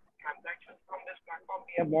 lakh transactions from this platform.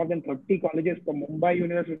 We have more than 30 colleges from Mumbai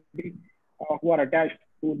University who are attached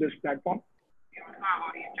to this platform. We also have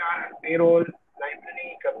our HR, payroll, library,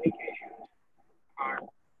 communications,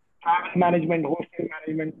 travel management, hostel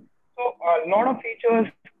management. So a lot of features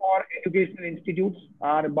for educational institutes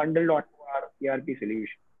are bundled onto our ERP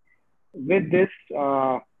solution. With this,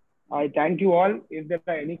 I thank you all. If there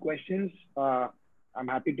are any questions, I'm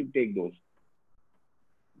happy to take those.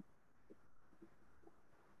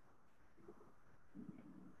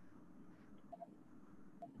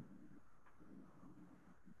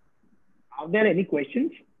 Are there any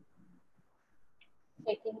questions?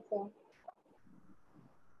 Checking, sir.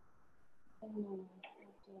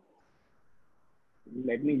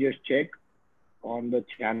 Let me just check on the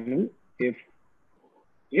channel. If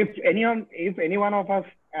any one of us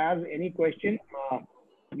has any question,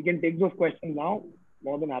 we can take those questions now.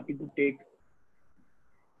 More than happy to take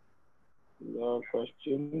the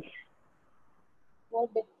questions.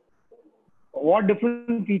 What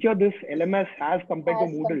different feature this LMS has compared to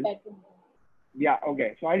Moodle? Yeah,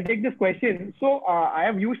 okay. So I'll take this question. So I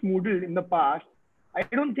have used Moodle in the past. I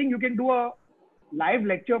don't think you can do a live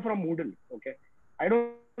lecture from Moodle. Okay. I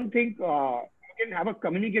don't think you can have a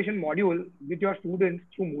communication module with your students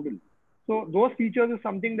through Moodle. So those features is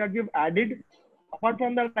something that we've added. Apart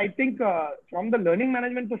from that, I think from the learning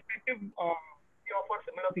management perspective, we offer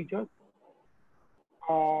similar features.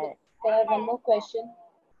 There are one more question.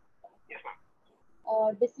 Yes, ma'am.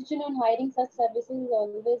 Decision on hiring such services is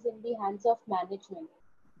always in the hands of management.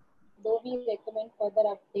 Though we recommend further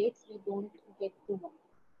updates, we don't get to know.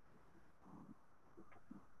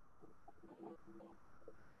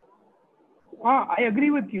 I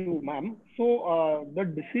agree with you, ma'am. So the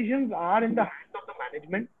decisions are in the hands of the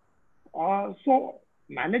management. So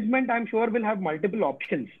management, I'm sure, will have multiple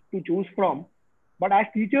options to choose from. But as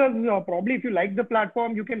teachers, probably if you like the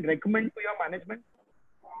platform, you can recommend to your management.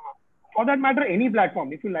 For that matter, any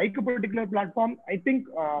platform. If you like a particular platform, I think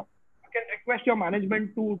you can request your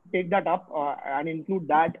management to take that up and include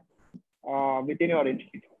that within your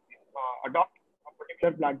institute. Adopt a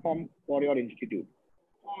particular platform for your institute.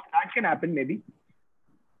 So that can happen maybe.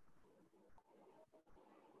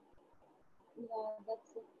 Yeah,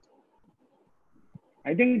 that's it.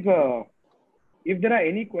 I think if there are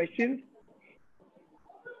any questions.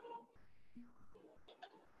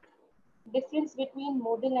 Difference between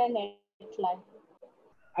Moodle and Edlife.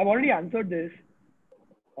 I've already answered this.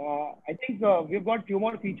 I think we've got few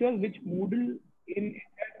more features which Moodle in India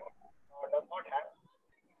does not have.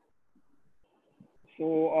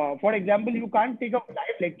 So, for example, you can't take a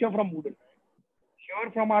live lecture from Moodle.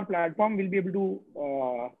 Sure, from our platform, we'll be able to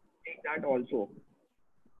take that also.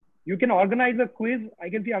 You can organize a quiz. I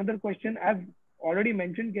can see another question. As already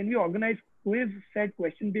mentioned, can we organize quiz, set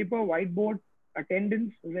question paper, whiteboard,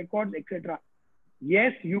 attendance, records, etc.?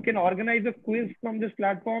 Yes, you can organize a quiz from this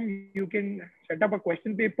platform. You can set up a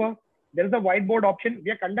question paper. There is a whiteboard option.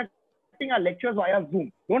 We are conducting our lectures via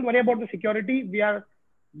Zoom. Don't worry about the security.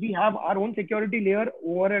 We have our own security layer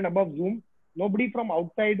over and above Zoom. Nobody from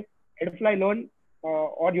outside Edfly Learn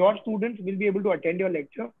or your students will be able to attend your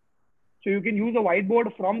lecture. So you can use a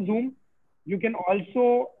whiteboard from Zoom. You can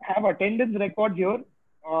also have attendance records here.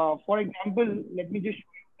 For example, let me just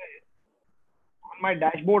show you this. my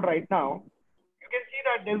dashboard right now, you can see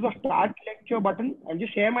that there's a start lecture button. I'll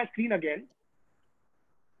just share my screen again.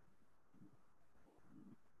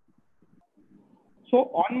 So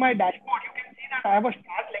on my dashboard, you can see that I have a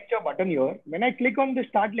start lecture button here. When I click on the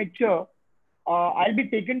start lecture, I'll be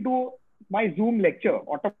taken to my Zoom lecture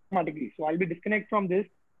automatically. So I'll be disconnect from this.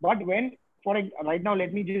 But when, right now,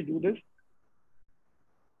 let me just do this.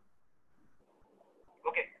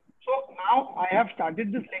 Okay. So now I have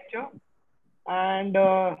started this lecture, and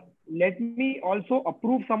let me also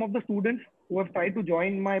approve some of the students who have tried to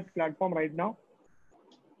join my platform right now.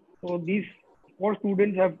 So these 4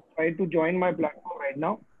 students have tried to join my platform right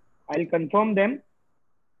now. I'll confirm them.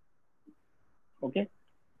 Okay.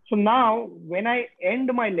 So now when I end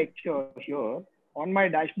my lecture here on my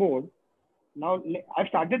dashboard, now I've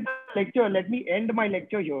started the lecture. Let me end my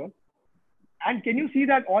lecture here. And can you see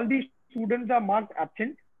that all these students are marked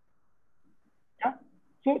absent? Yeah.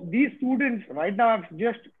 So these students right now, I've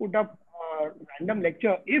just put up a random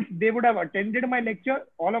lecture. If they would have attended my lecture,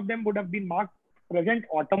 all of them would have been marked present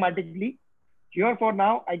automatically. Here for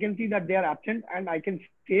now, I can see that they are absent and I can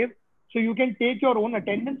save. So you can take your own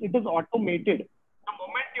attendance. It is automated. The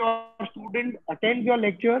moment your student attends your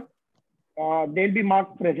lecture, they'll be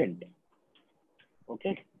marked present.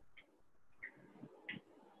 Okay.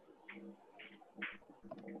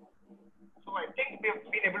 So I think we have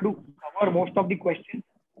been able to cover most of the questions.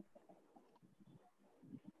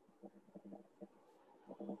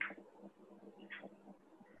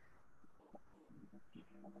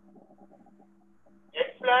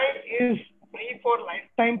 Fly is free for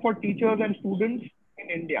lifetime for teachers and students in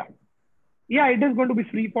India. Yeah, it is going to be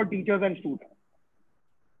free for teachers and students.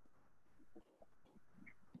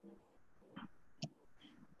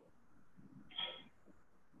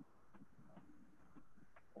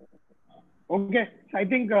 Okay, so I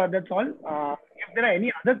think that's all. If there are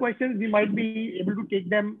any other questions, we might be able to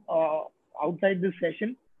take them outside this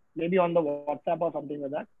session, maybe on the WhatsApp or something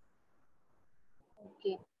like that.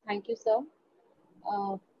 Okay, thank you, sir.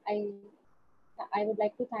 Uh, I I would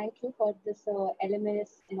like to thank you for this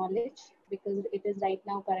LMS knowledge because it is right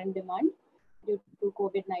now current demand due to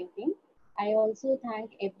COVID-19. I also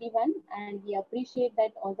thank everyone and we appreciate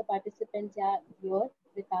that all the participants are here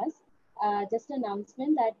with us. Just an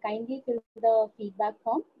announcement that kindly fill the feedback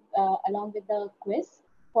form along with the quiz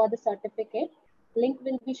for the certificate. Link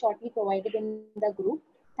will be shortly provided in the group.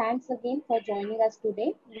 Thanks again for joining us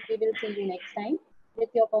today. We will see you next time. With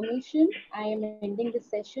your permission, I am ending this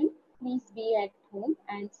session. Please be at home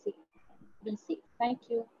and safe. Be safe. Thank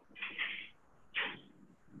you.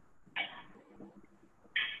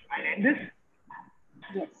 I'll end this.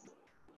 Yes.